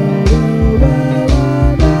 well, well, well,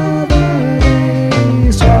 another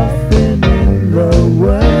day, softening the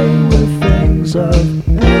way of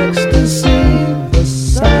ecstasy, the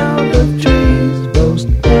sound of trees, most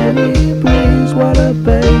any breeze, what a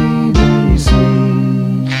baby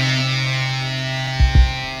sees.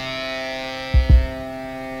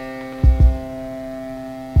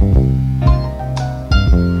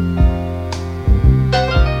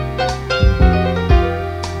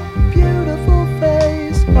 Beautiful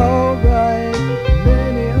face, alright,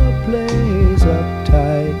 many a place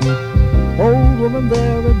uptight. Old woman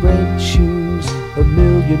there in red shoes, a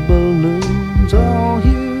million balloons, all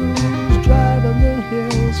hues, driving the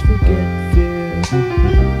hills, forget fear,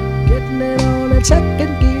 getting it on a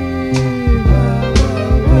second gear. Well,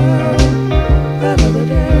 well, well, another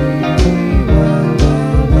day. Well,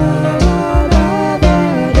 well, well,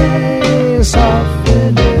 another day.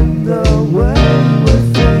 Softening the way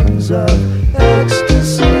with things of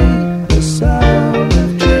ecstasy, the sound of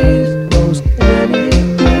trees, most any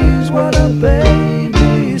breeze, what a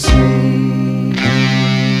baby sees.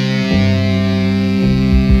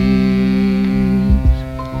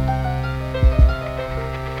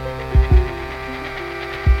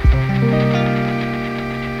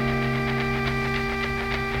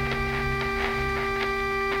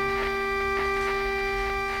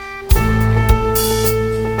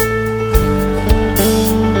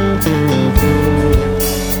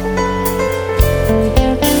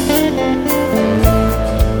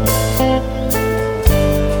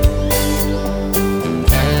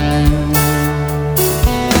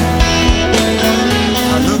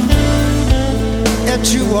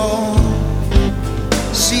 You all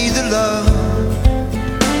see the love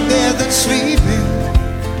there that's sleeping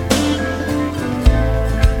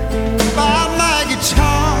by my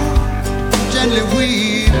guitar, gently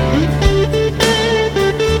weep.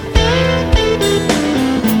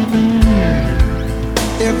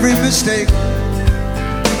 Every mistake,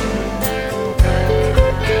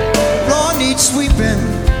 floor needs sweeping.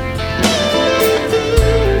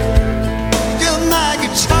 Still my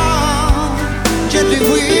guitar gently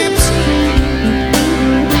weeps.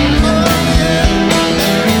 Oh yeah.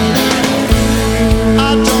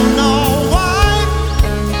 I don't know why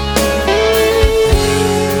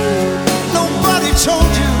nobody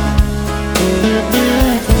told you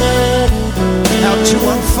how to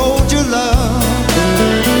unfold your love.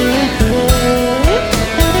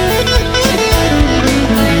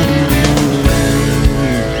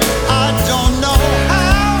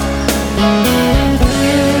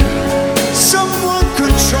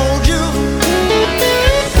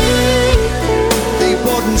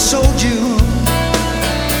 Sold you.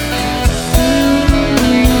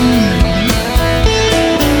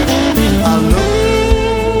 I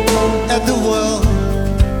look at the world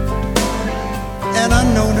and I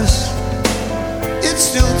notice it's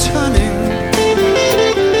still turning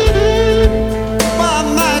while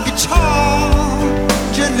my guitar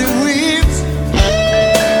gently weeps.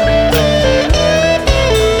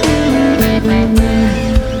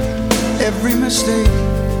 Every mistake,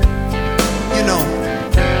 you know.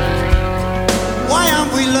 Why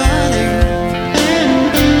aren't we learning?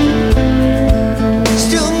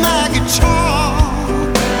 Still my guitar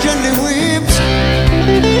gently weeps.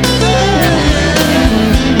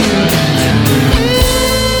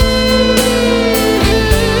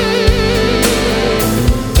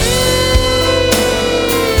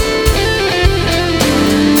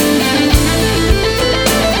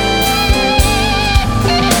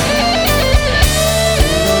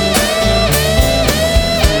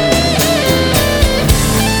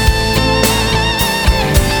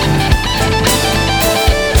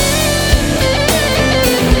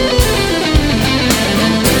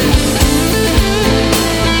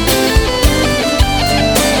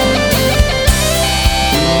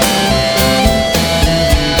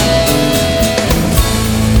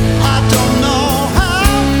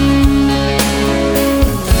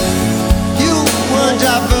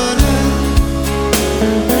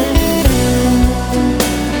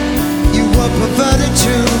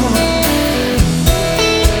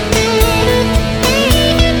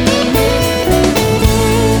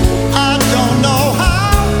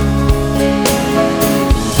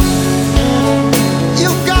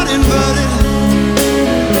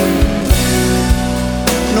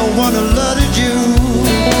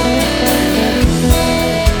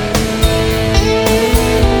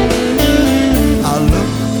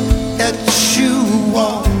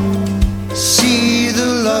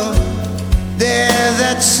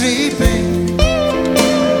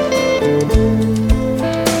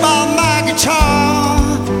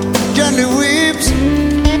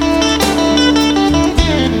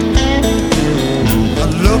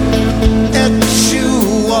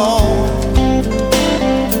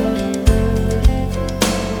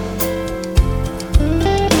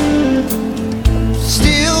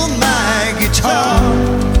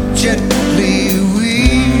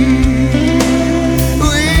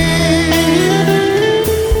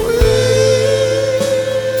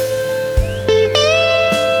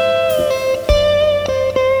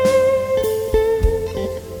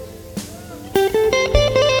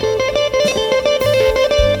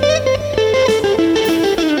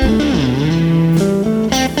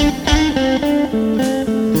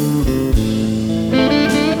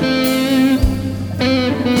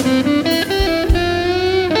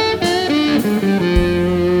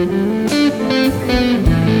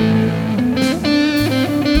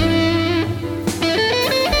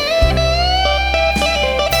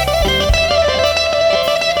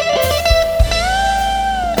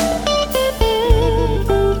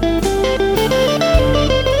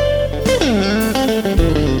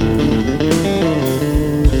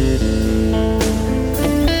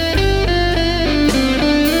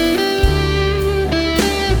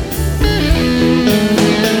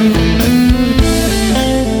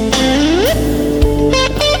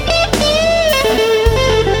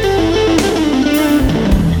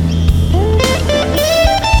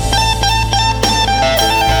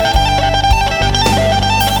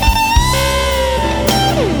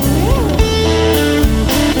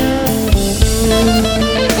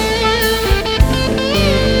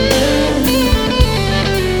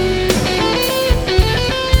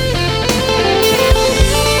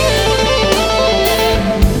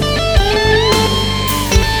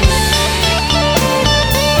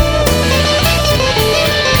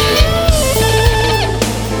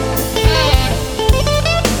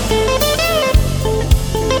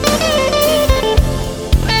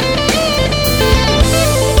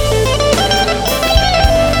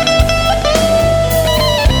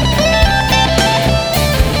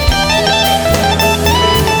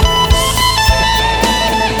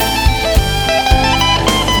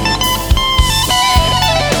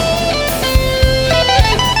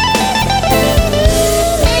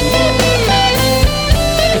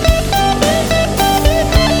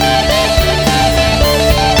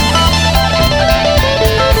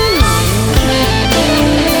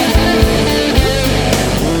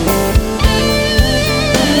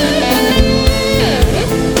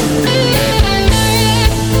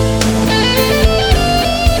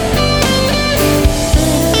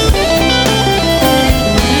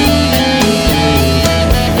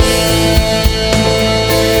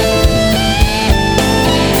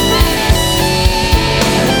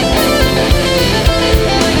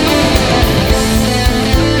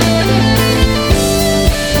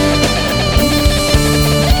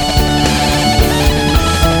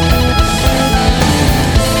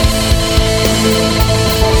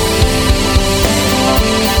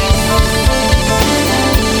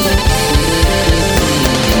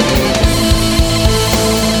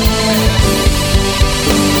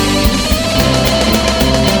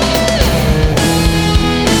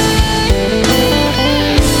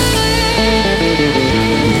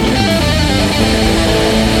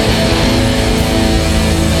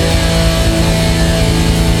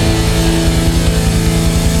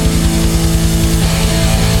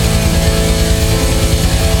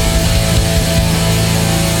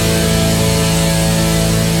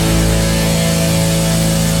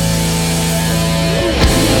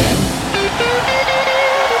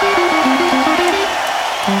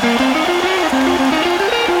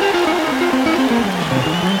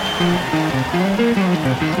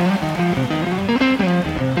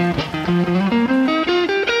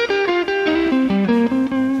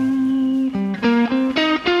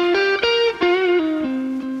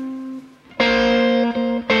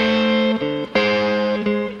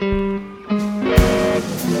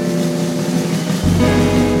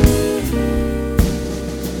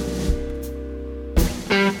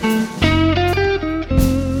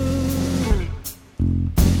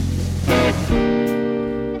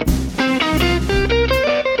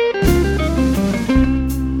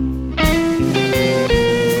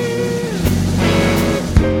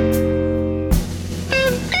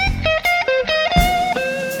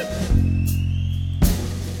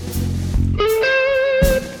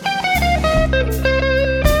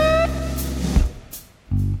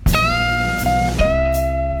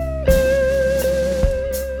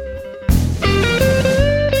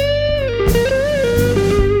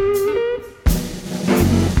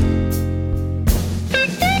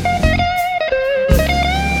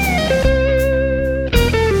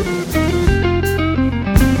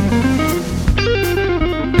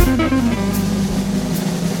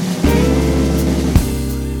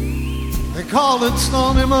 call it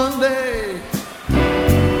Stormy Monday.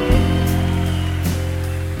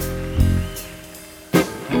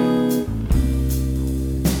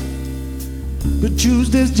 But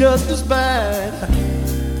Tuesday's just as bad.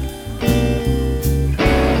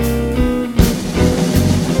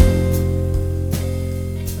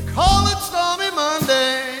 They call it Stormy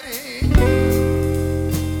Monday.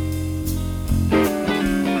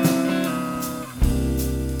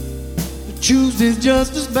 But Tuesday's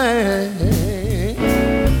just as bad.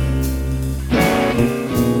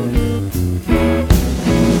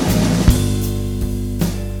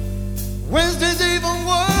 Wednesday's even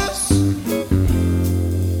worse.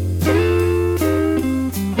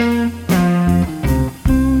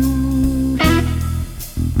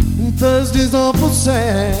 And Thursday's awful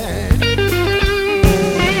sad.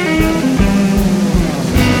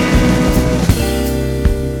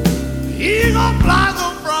 He gon' fly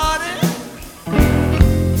on Friday.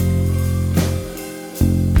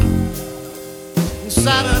 And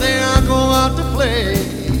Saturday I go out to play.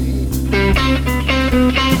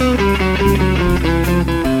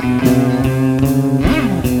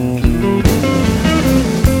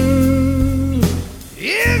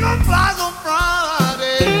 Eagle flies on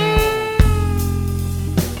Friday.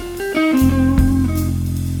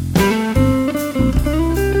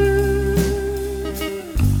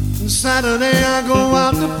 And Saturday I go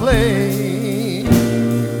out to play.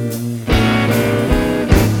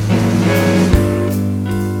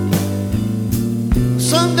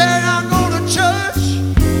 Sunday I go to church.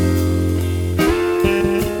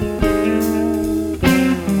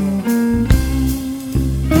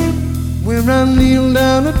 Where I kneel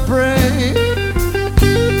down and pray.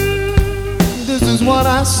 This is what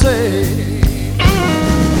I say.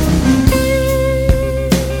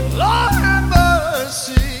 Lord have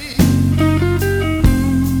mercy.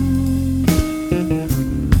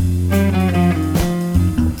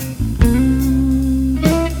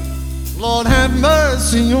 Lord have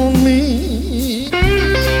mercy on me.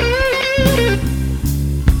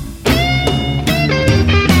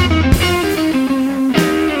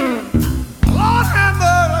 Lord have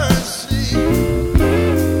mercy.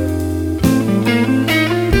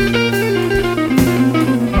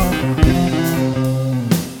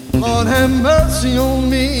 Lord have mercy on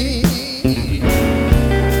me.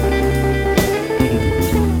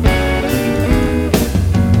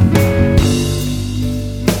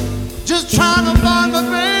 Just trying to find my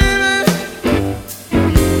baby.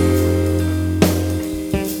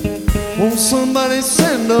 Won't somebody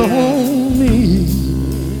send her home me?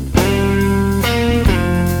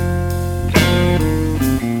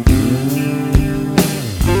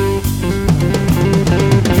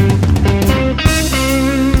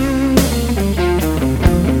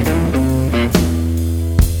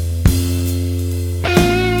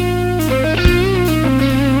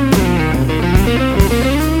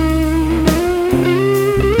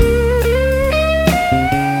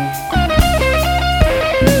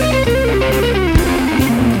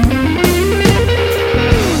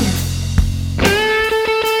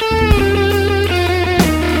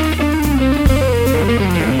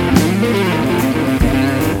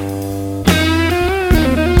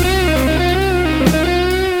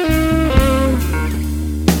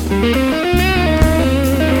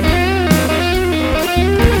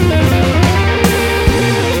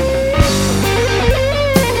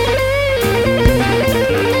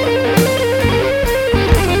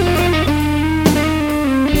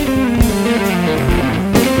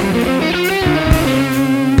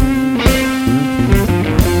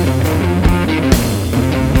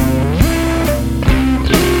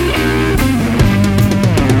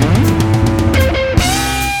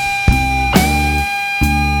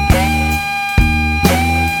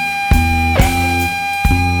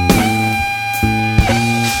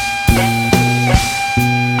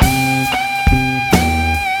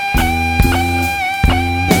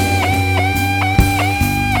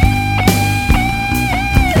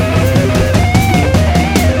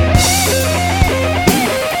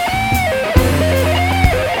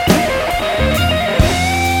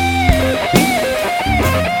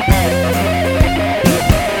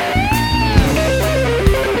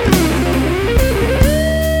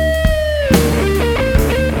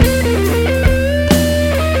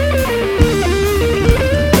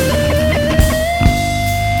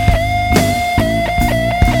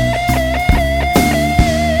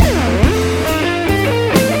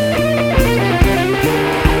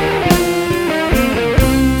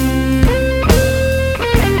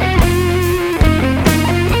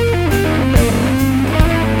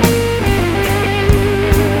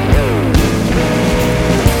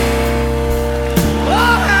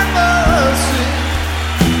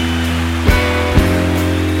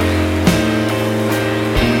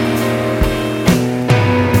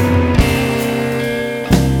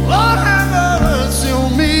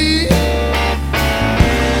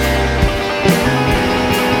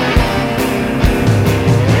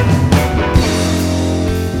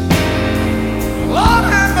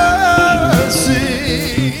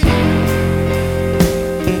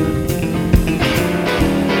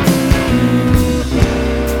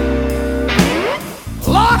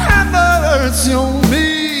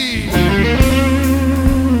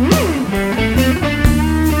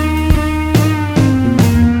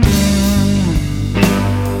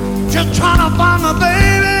 just trying to find my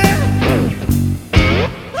baby.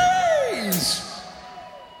 Please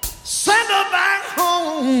send her back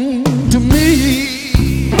home to me.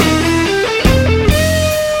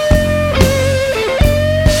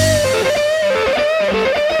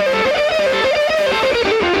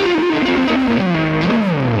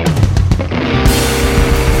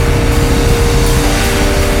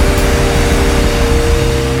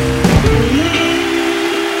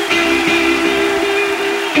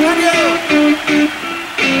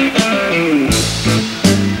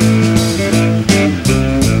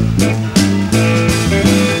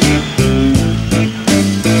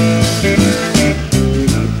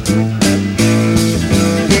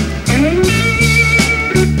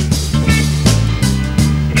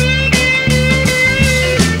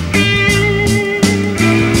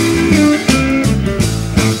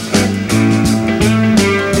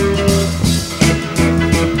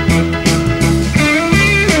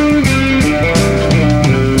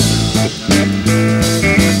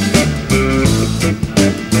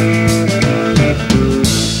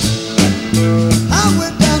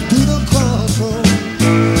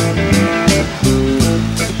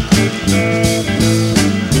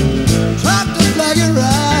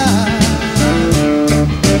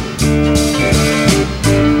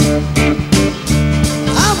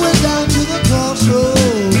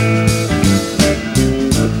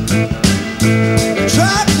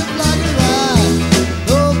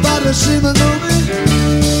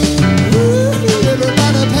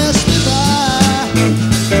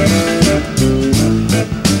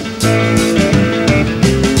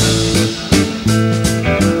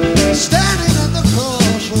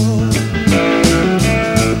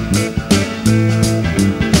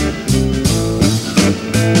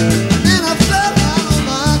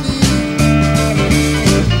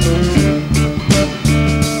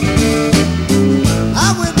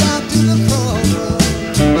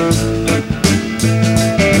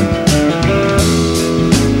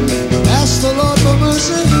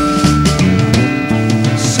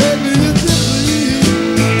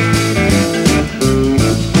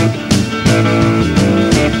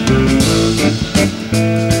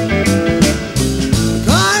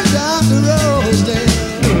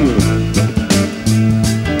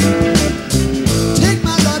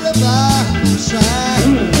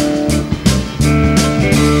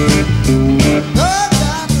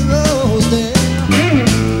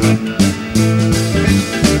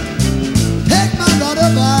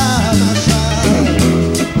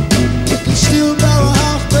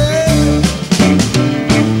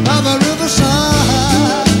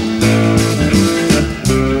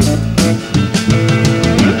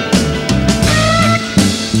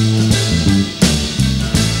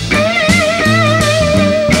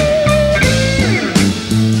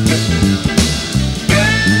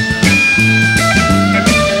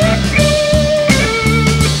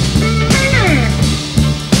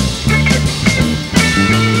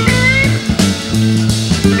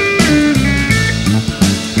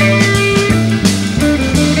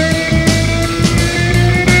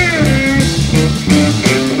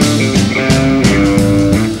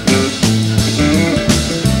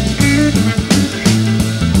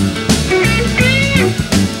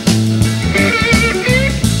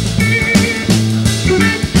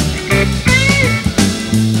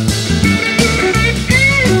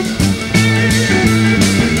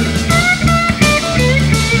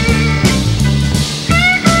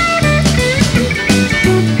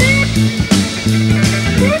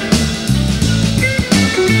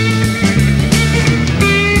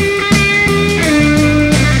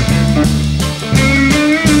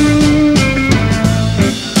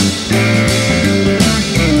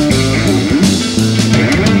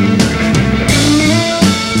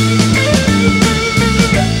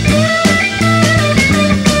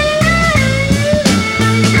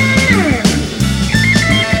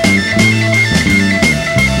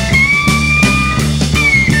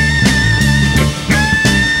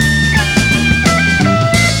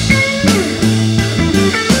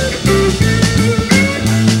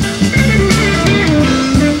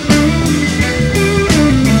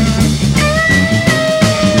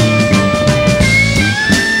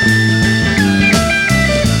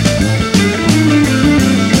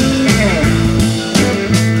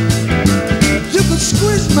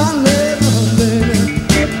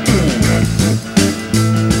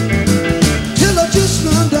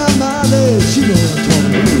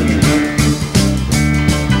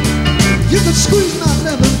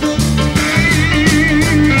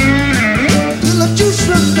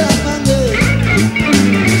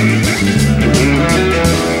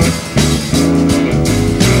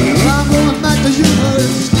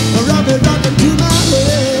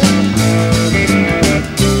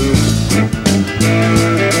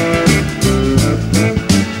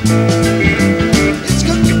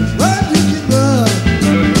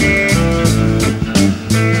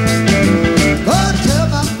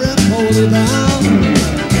 you down.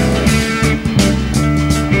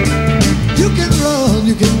 You can run,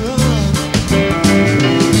 you can run.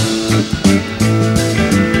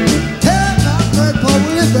 Hey, my great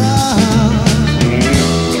poet down.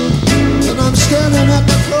 And I'm standing at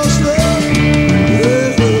the crossroad.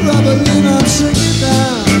 I believe I'm singing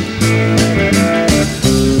down.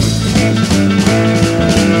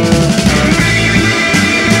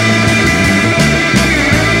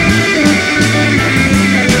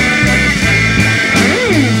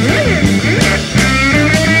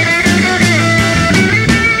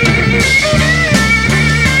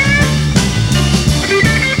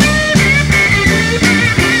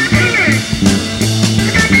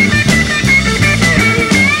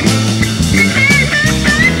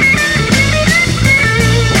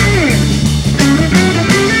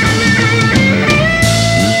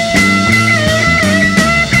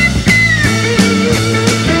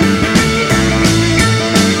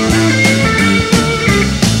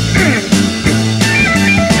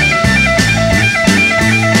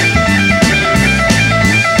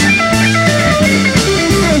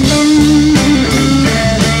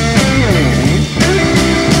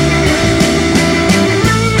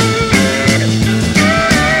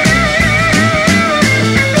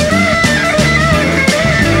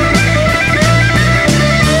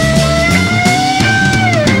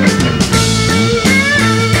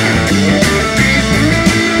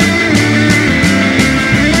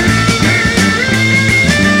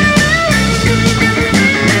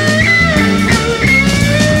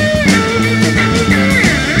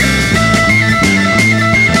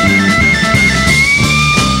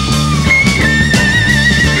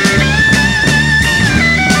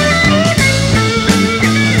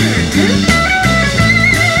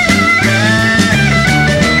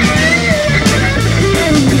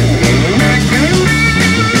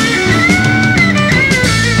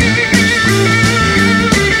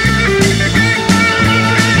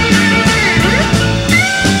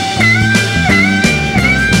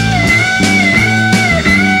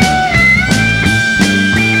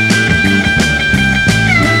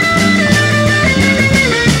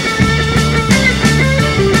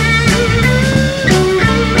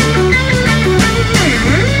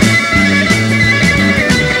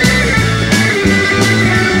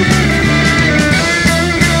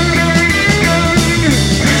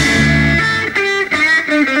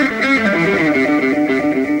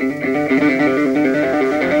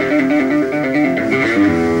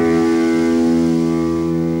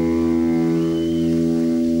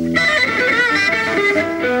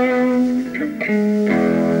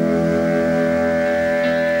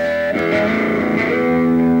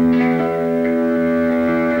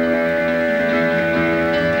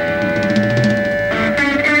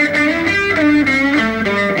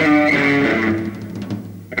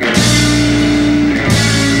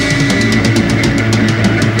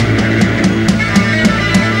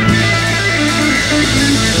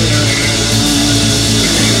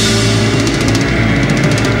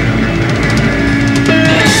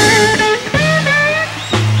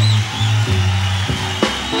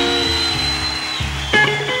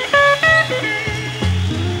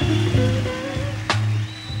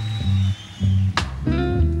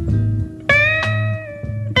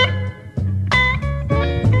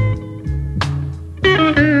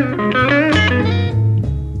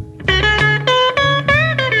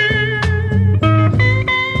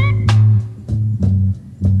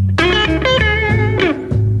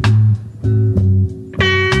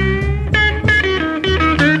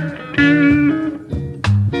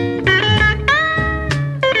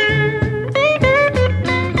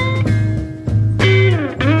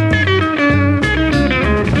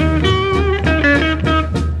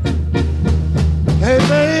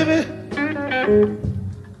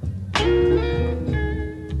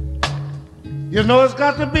 You know it's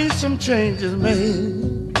got to be some changes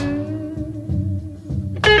made.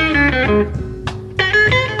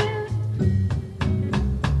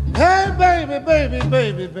 Hey, baby, baby,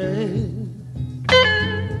 baby, baby.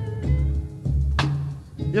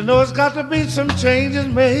 You know it's got to be some changes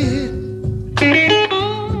made.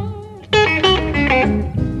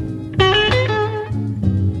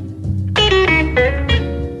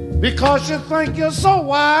 Because you think you're so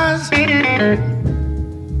wise,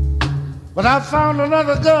 but I found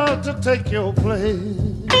another girl to take your place.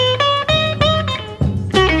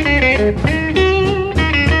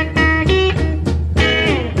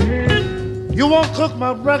 You won't cook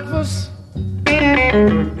my breakfast,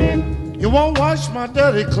 you won't wash my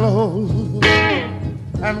dirty clothes,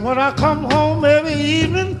 and when I come home every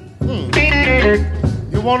evening,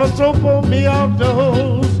 you wanna throw for me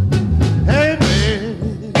outdoors. Hey,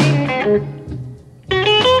 baby,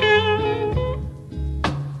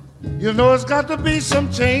 know it's got to be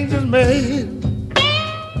some changes made.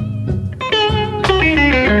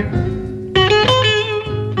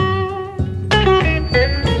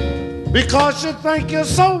 Because you think you're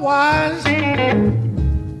so wise,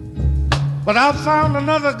 but I found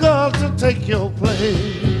another girl to take your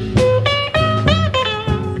place.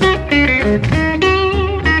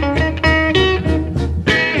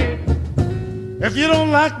 If you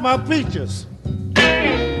don't like my peaches,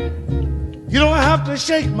 you don't have to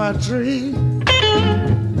shake my tree.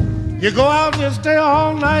 You go out and stay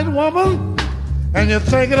all night, woman, and you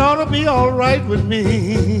think it ought to be all right with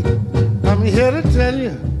me. I'm here to tell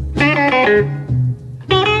you,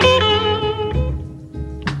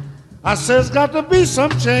 I said it's got to be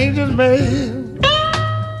some changes made.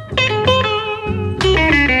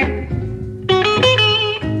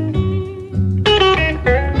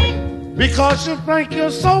 Because you think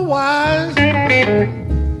you're so wise,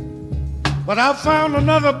 but I found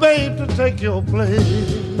another babe to take your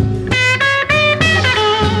place.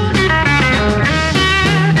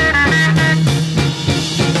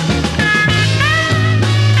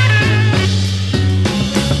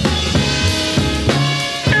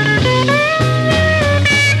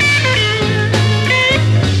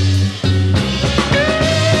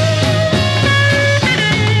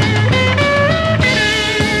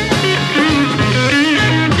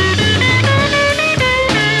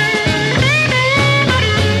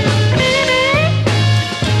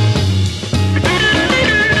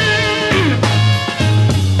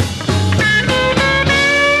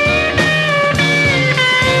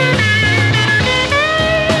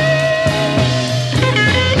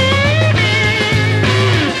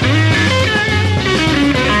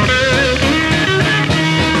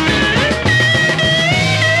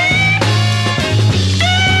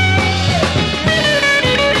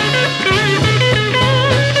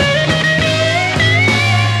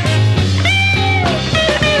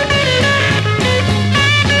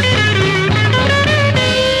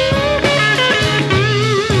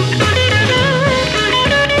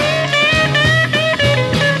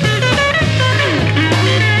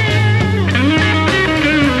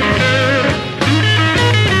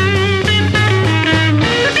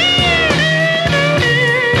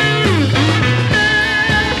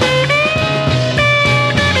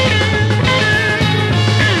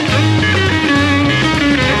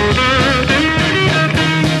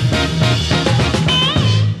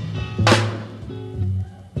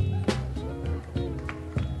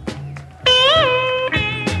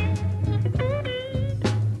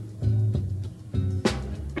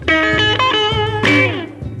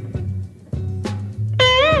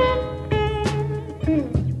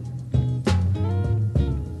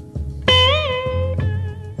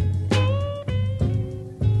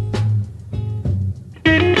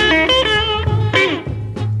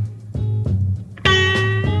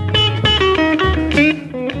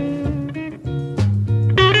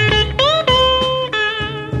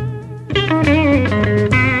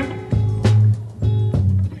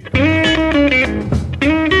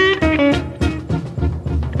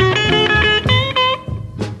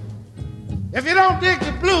 If you don't dig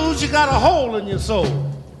the blues, you got a hole in your soul.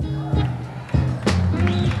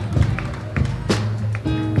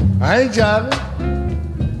 I ain't jiving.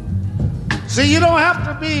 See, you don't have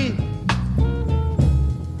to be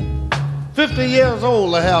 50 years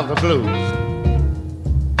old to have the blues.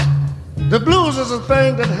 The blues is a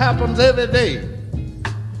thing that happens every day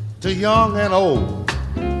to young and old.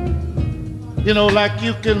 You know, like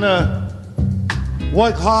you can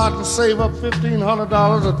work hard to save up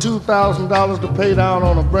 $1,500 or $2,000 to pay down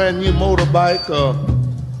on a brand new motorbike or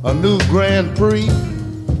a new Grand Prix,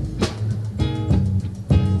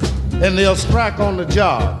 and they'll strike on the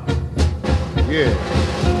job. Yeah.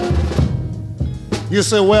 You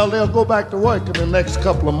say, well, they'll go back to work in the next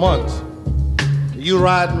couple of months. You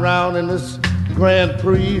riding around in this Grand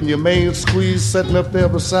Prix and your main squeeze sitting up there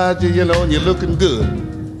beside you, you know, and you're looking good.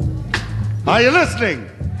 Are you listening?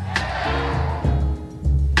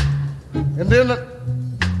 And then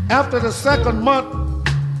after the second month,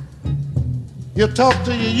 you talk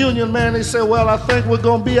to your union man, he say, well, I think we're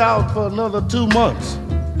going to be out for another 2 months.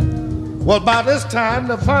 Well, by this time,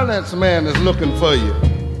 the finance man is looking for you.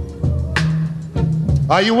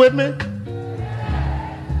 Are you with me?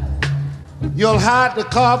 You'll hide the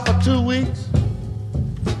car for 2 weeks.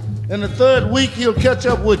 In the third week, he'll catch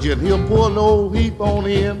up with you, and he'll pull an old heap on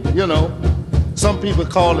in, you know. Some people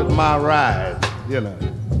call it my ride, you know.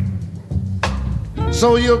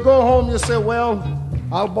 So you'll go home, you say, well,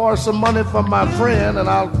 I'll borrow some money from my friend, and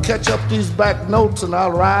I'll catch up these back notes, and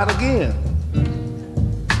I'll ride again.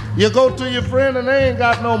 You go to your friend, and they ain't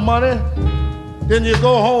got no money. Then you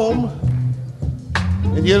go home,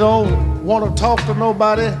 and you don't want to talk to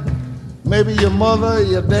nobody, maybe your mother,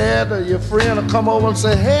 your dad, or your friend will come over and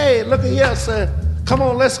say, hey, look at here, say, come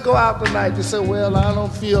on, let's go out tonight. You say, well, I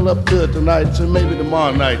don't feel up to it tonight, so maybe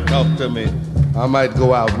tomorrow night talk to me. I might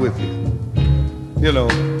go out with you. You know,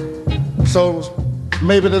 so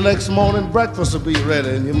maybe the next morning breakfast will be ready,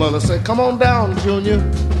 and your mother say, come on down, Junior,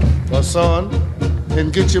 or son,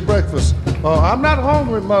 and get your breakfast. Oh, I'm not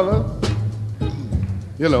hungry, mother.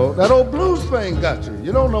 You know, that old blues thing got you.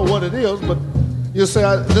 You don't know what it is, but you say,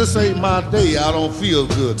 this ain't my day, I don't feel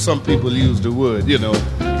good. Some people use the word, you know,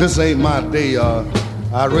 this ain't my day,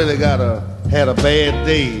 I really had a bad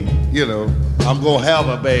day, you know, I'm gonna have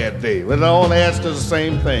a bad day. But it all adds to the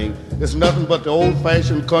same thing. It's nothing but the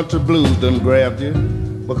old-fashioned country blues done grabbed you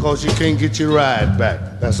because you can't get your ride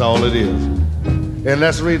back. That's all it is. And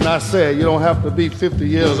that's the reason I said you don't have to be 50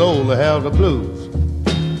 years old to have the blues.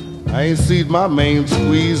 I ain't seen my main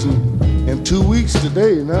squeeze in 2 weeks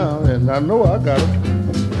today now, and I know I got it.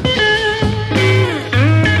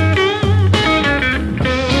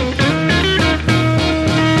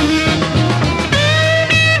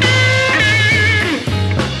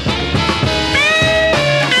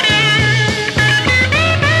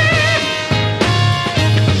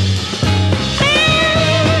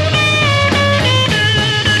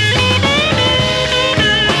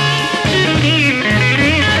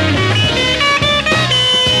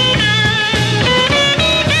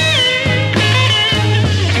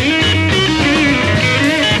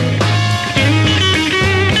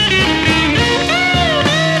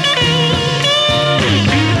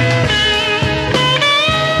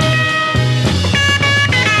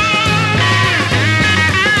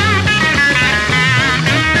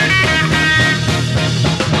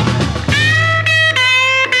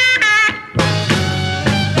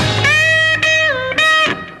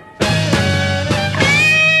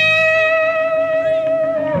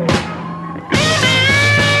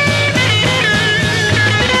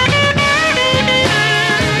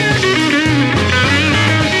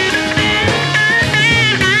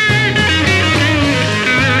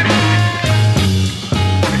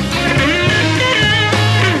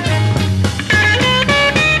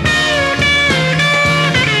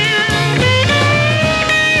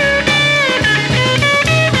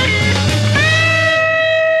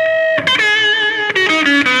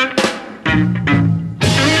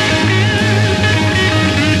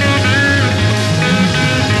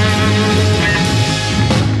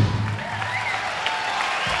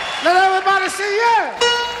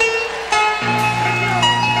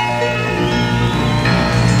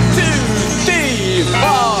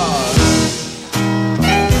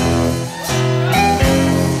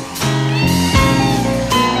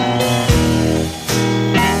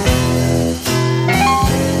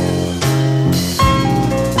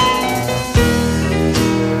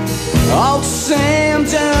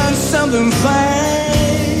 something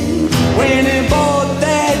fine when he bought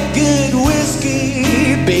that good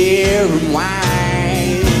whiskey, beer, and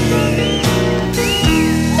wine.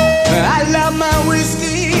 I love my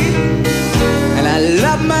whiskey and I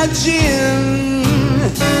love my gin.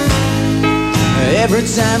 Every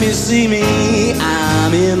time you see me,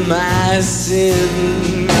 I'm in my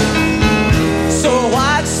sin. So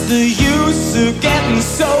what's the use of getting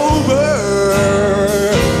sober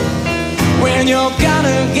when you're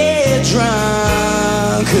gonna get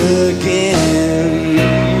drunk again?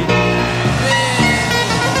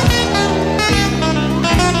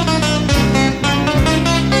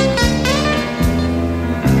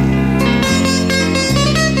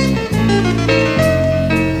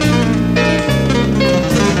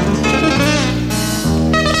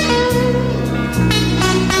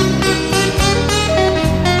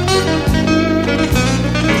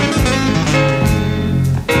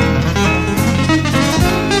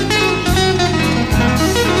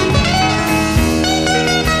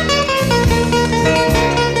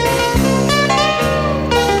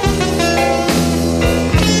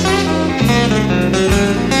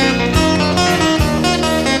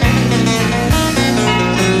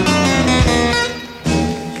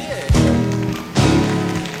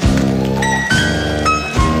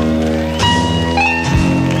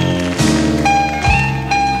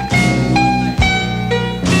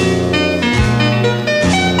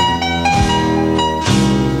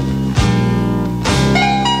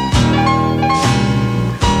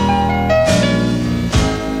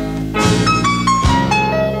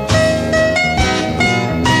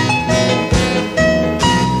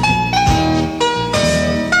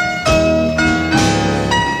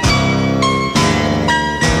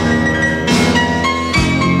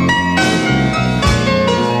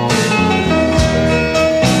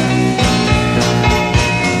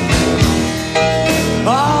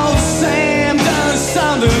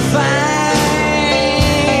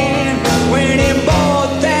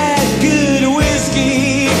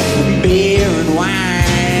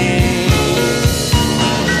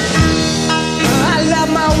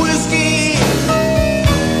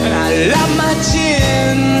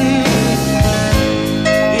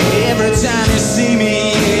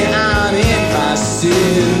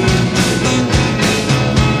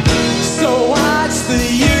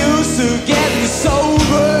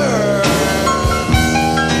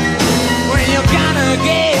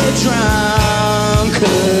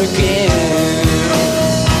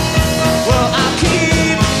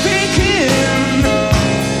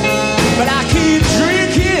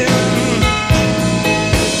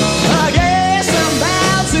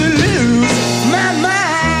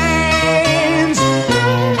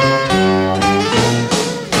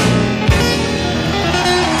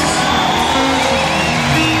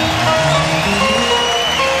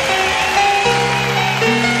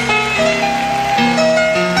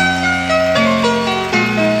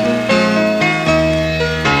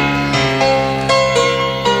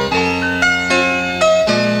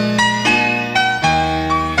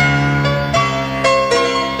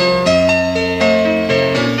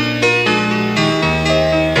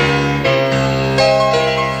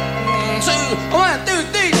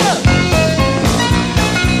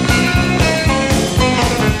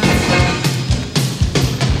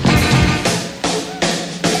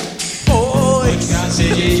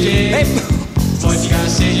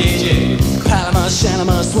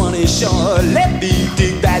 sure. Let me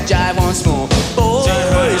dig that jive once more.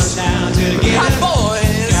 Boys, hot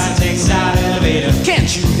boys, gotta take side elevator. Can't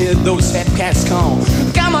you hear those fat cats call?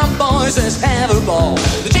 Come on, boys, let's have a ball.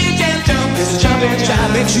 The jam jam jump is a jumping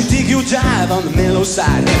jive, makes you dig your jive on the mellow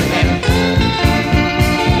side.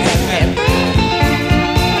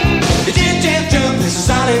 The jam jam jump is a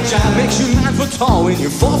solid jive, makes you 9 foot tall when you're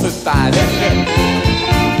 4 foot 5.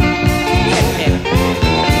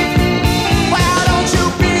 Why don't you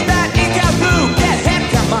be that Inca blue? Get hip,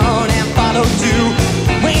 come on and follow too.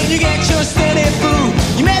 When you get your steady food,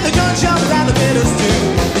 you make the gun jump out the bitters too.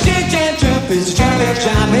 The jam jam jump is a jumping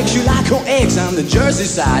jive, makes you like your eggs on the Jersey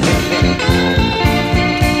side.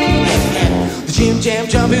 The jam jam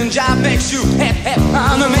jumping jive makes you hip hip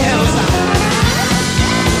on the middle side.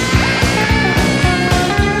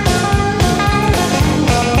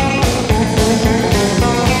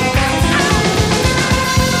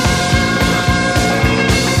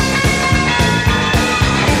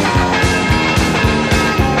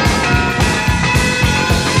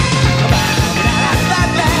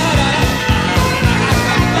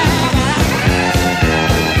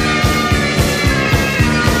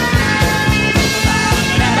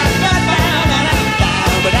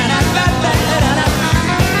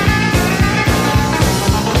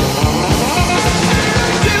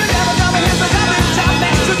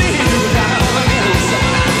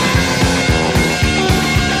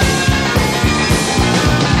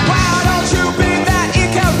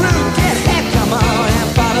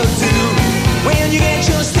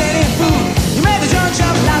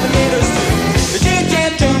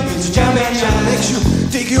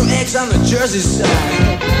 On the Jersey side,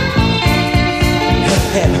 hip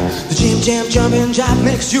hip. The jam jam jumping jive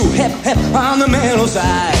makes you hip hip on the mellow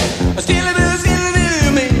side. Still a bit,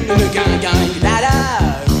 me, the da.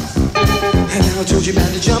 And I told you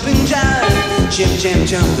about the jumping jive, jam jam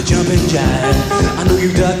jump, the jumping jive. I know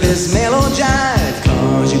you dug this mellow jive,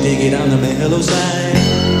 'cause you dig it on the mellow side.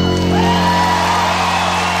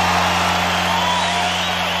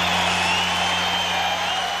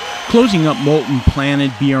 Closing up Molten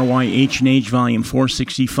Planet, BRYH&H Volume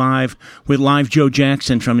 465, with live Joe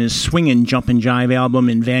Jackson from his Swingin' Jumpin' Jive album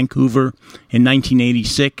in Vancouver in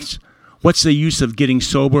 1986, What's the Use of Getting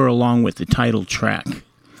Sober, along with the title track.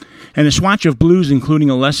 And a swatch of blues, including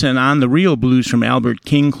a lesson on the real blues from Albert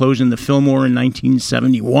King, closing the Fillmore in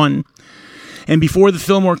 1971. And before the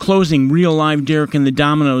Fillmore closing, Real Live Derek and the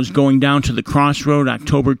Dominoes going down to the Crossroad,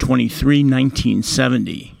 October 23,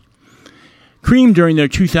 1970. Cream during their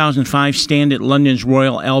 2005 stand at London's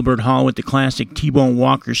Royal Albert Hall with the classic T-Bone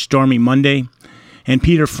Walker Stormy Monday, and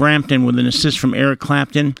Peter Frampton with an assist from Eric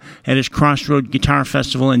Clapton at his Crossroad Guitar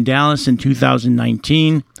Festival in Dallas in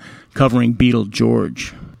 2019, covering Beatle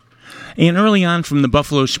George. And early on from the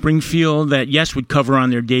Buffalo Springfield that Yes would cover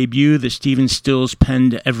on their debut, the Stephen Stills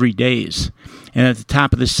penned Every Days. And at the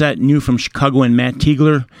top of the set, new from Chicago and Matt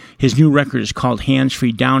Tiegler, his new record is called Hands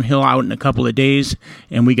Free Downhill, out in a couple of days,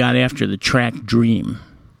 and we got after the track Dream.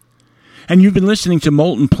 And you've been listening to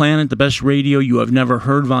Molten Planet, the best radio you have never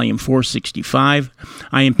heard, Volume 465.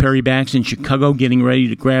 I am Perry Bax in Chicago, getting ready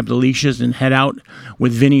to grab the leashes and head out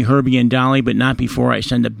with Vinny, Herbie, and Dolly, but not before I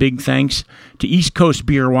send a big thanks to East Coast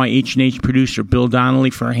BRYH&H producer Bill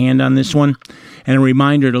Donnelly for a hand on this one, and a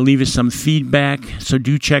reminder to leave us some feedback, so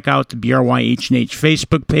do check out the BRYH&H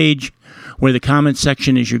Facebook page, where the comment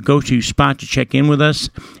section is your go-to spot to check in with us,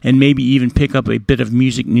 and maybe even pick up a bit of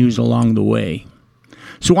music news along the way.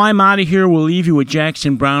 So I'm out of here. We'll leave you with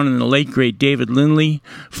Jackson Browne and the late, great David Lindley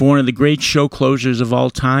for one of the great show closers of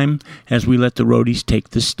all time as we let the roadies take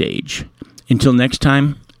the stage. Until next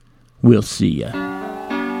time, we'll see ya.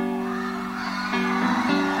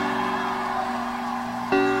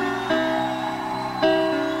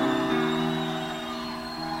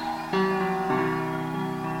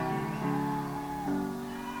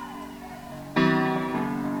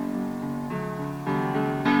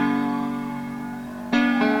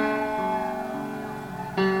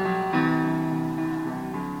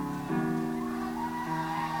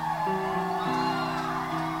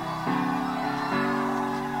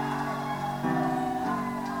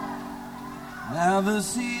 Now the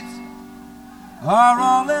seats are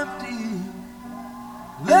all empty.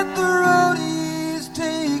 Let the roadies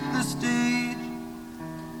take the stage.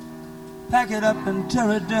 Pack it up and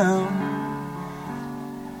tear it down.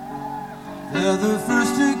 They're the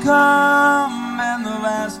first to come and the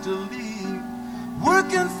last to leave,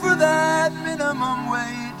 working for that minimum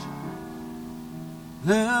wage.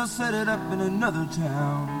 They'll set it up in another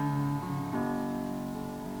town.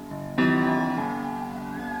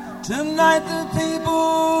 Tonight the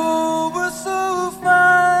people were so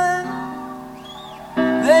fine.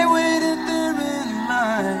 They waited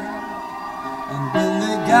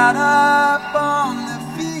got up on their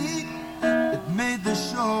feet, it made the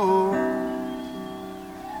show.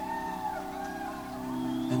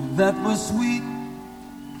 And that was sweet,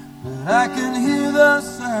 but I can hear the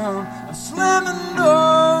sound of slamming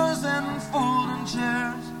doors and folding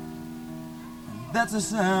chairs. And that's a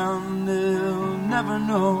sound they'll never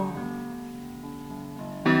know.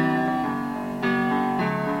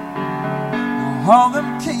 Now all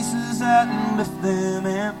them cases out and lift them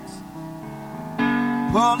amps,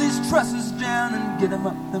 pull these trusses down and get them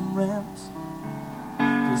up them ramps.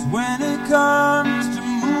 'Cause when it comes to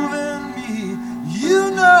moving me,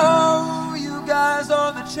 you know you guys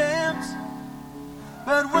are the champs.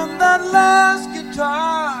 But when that last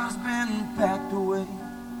guitar's been packed away,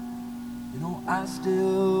 you know I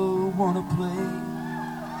still wanna play.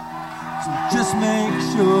 So just make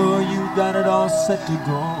sure you got it all set to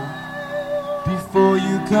go before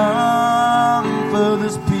you come for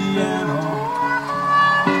this piano.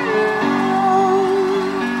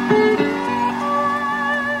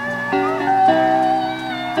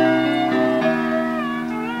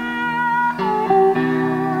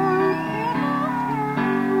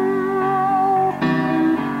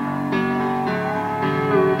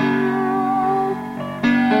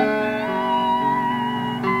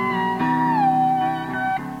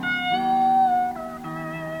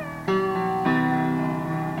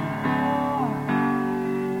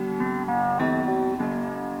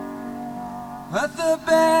 But the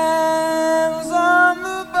band's on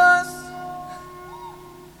the bus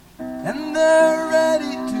and they're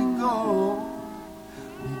ready to go.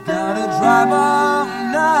 We gotta drive all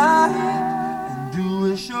night and do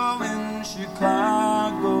a show in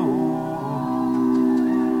Chicago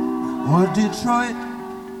or Detroit,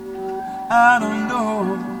 I don't know.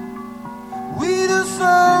 We do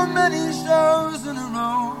so many shows in a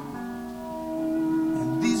row, and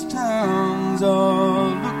these towns all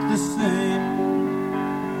look the same.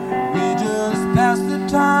 We just pass the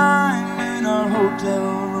time in our hotel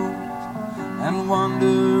rooms and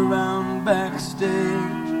wander around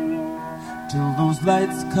backstage till those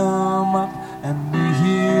lights come up and we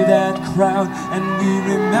hear that crowd and we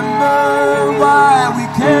remember why we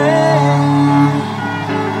came.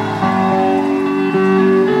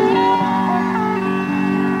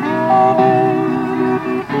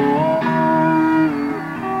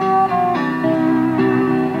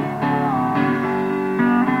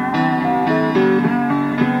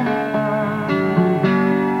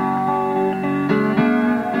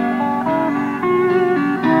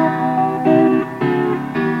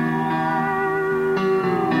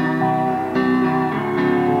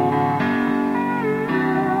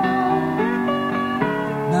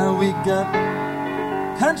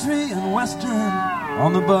 Country and western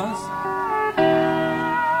on the bus,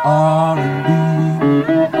 R&B.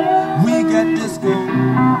 We got disco,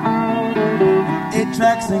 8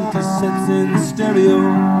 tracks and cassettes in stereo,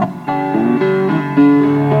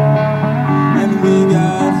 and we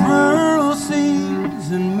got rural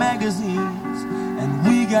scenes and magazines, and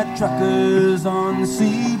we got truckers on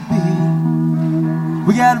CB.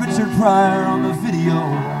 We got Richard Pryor on the video,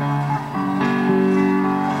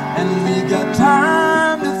 and we got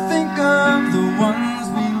time to think of the ones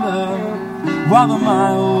we love while the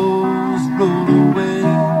miles roll away.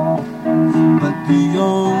 But the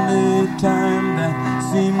only time that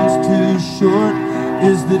seems too short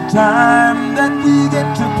is the time that we get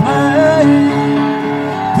to play.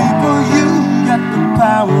 People, you got the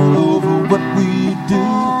power over what we do.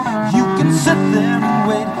 You can sit there and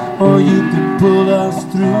wait, or you can pull us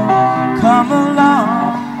through. Come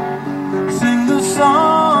along, sing the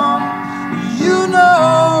song. You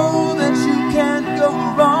know that you can't go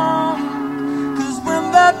wrong, 'cause when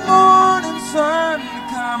that morning sun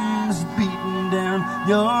comes beating down,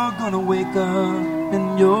 you're gonna wake up in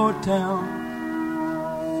your town.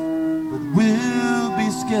 But we'll be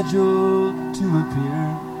scheduled to appear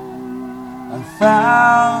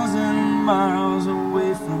 1,000 miles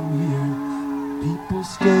away from here. People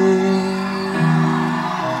stay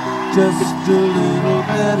just a little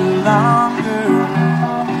bit longer.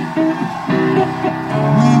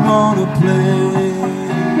 We wanna play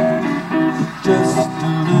just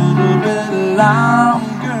a little bit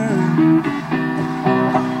longer.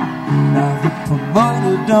 Now the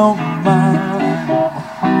promoter don't mind,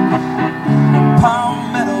 the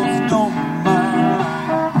palmettos don't mind,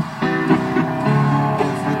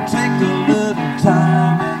 if we take a little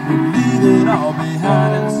time and we leave it all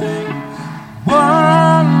behind and sing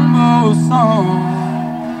one more song.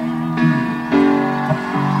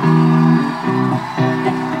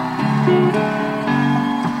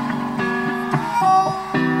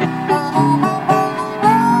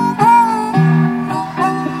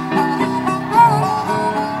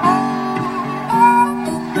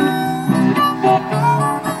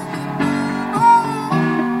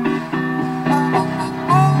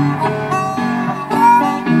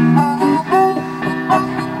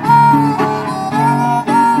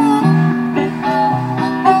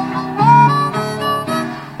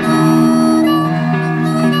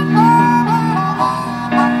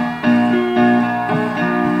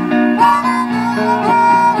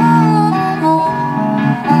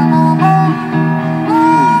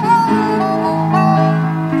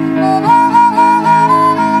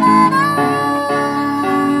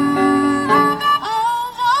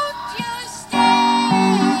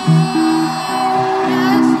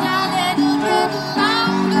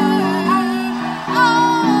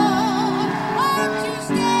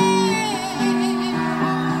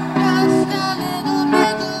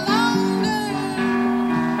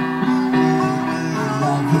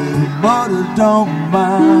 motors don't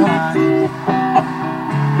mind,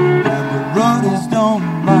 and the runners don't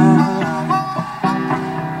mind.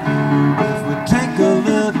 If we take a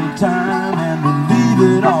little time and we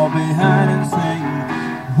leave it all behind and sing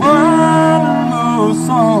one more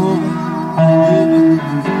song.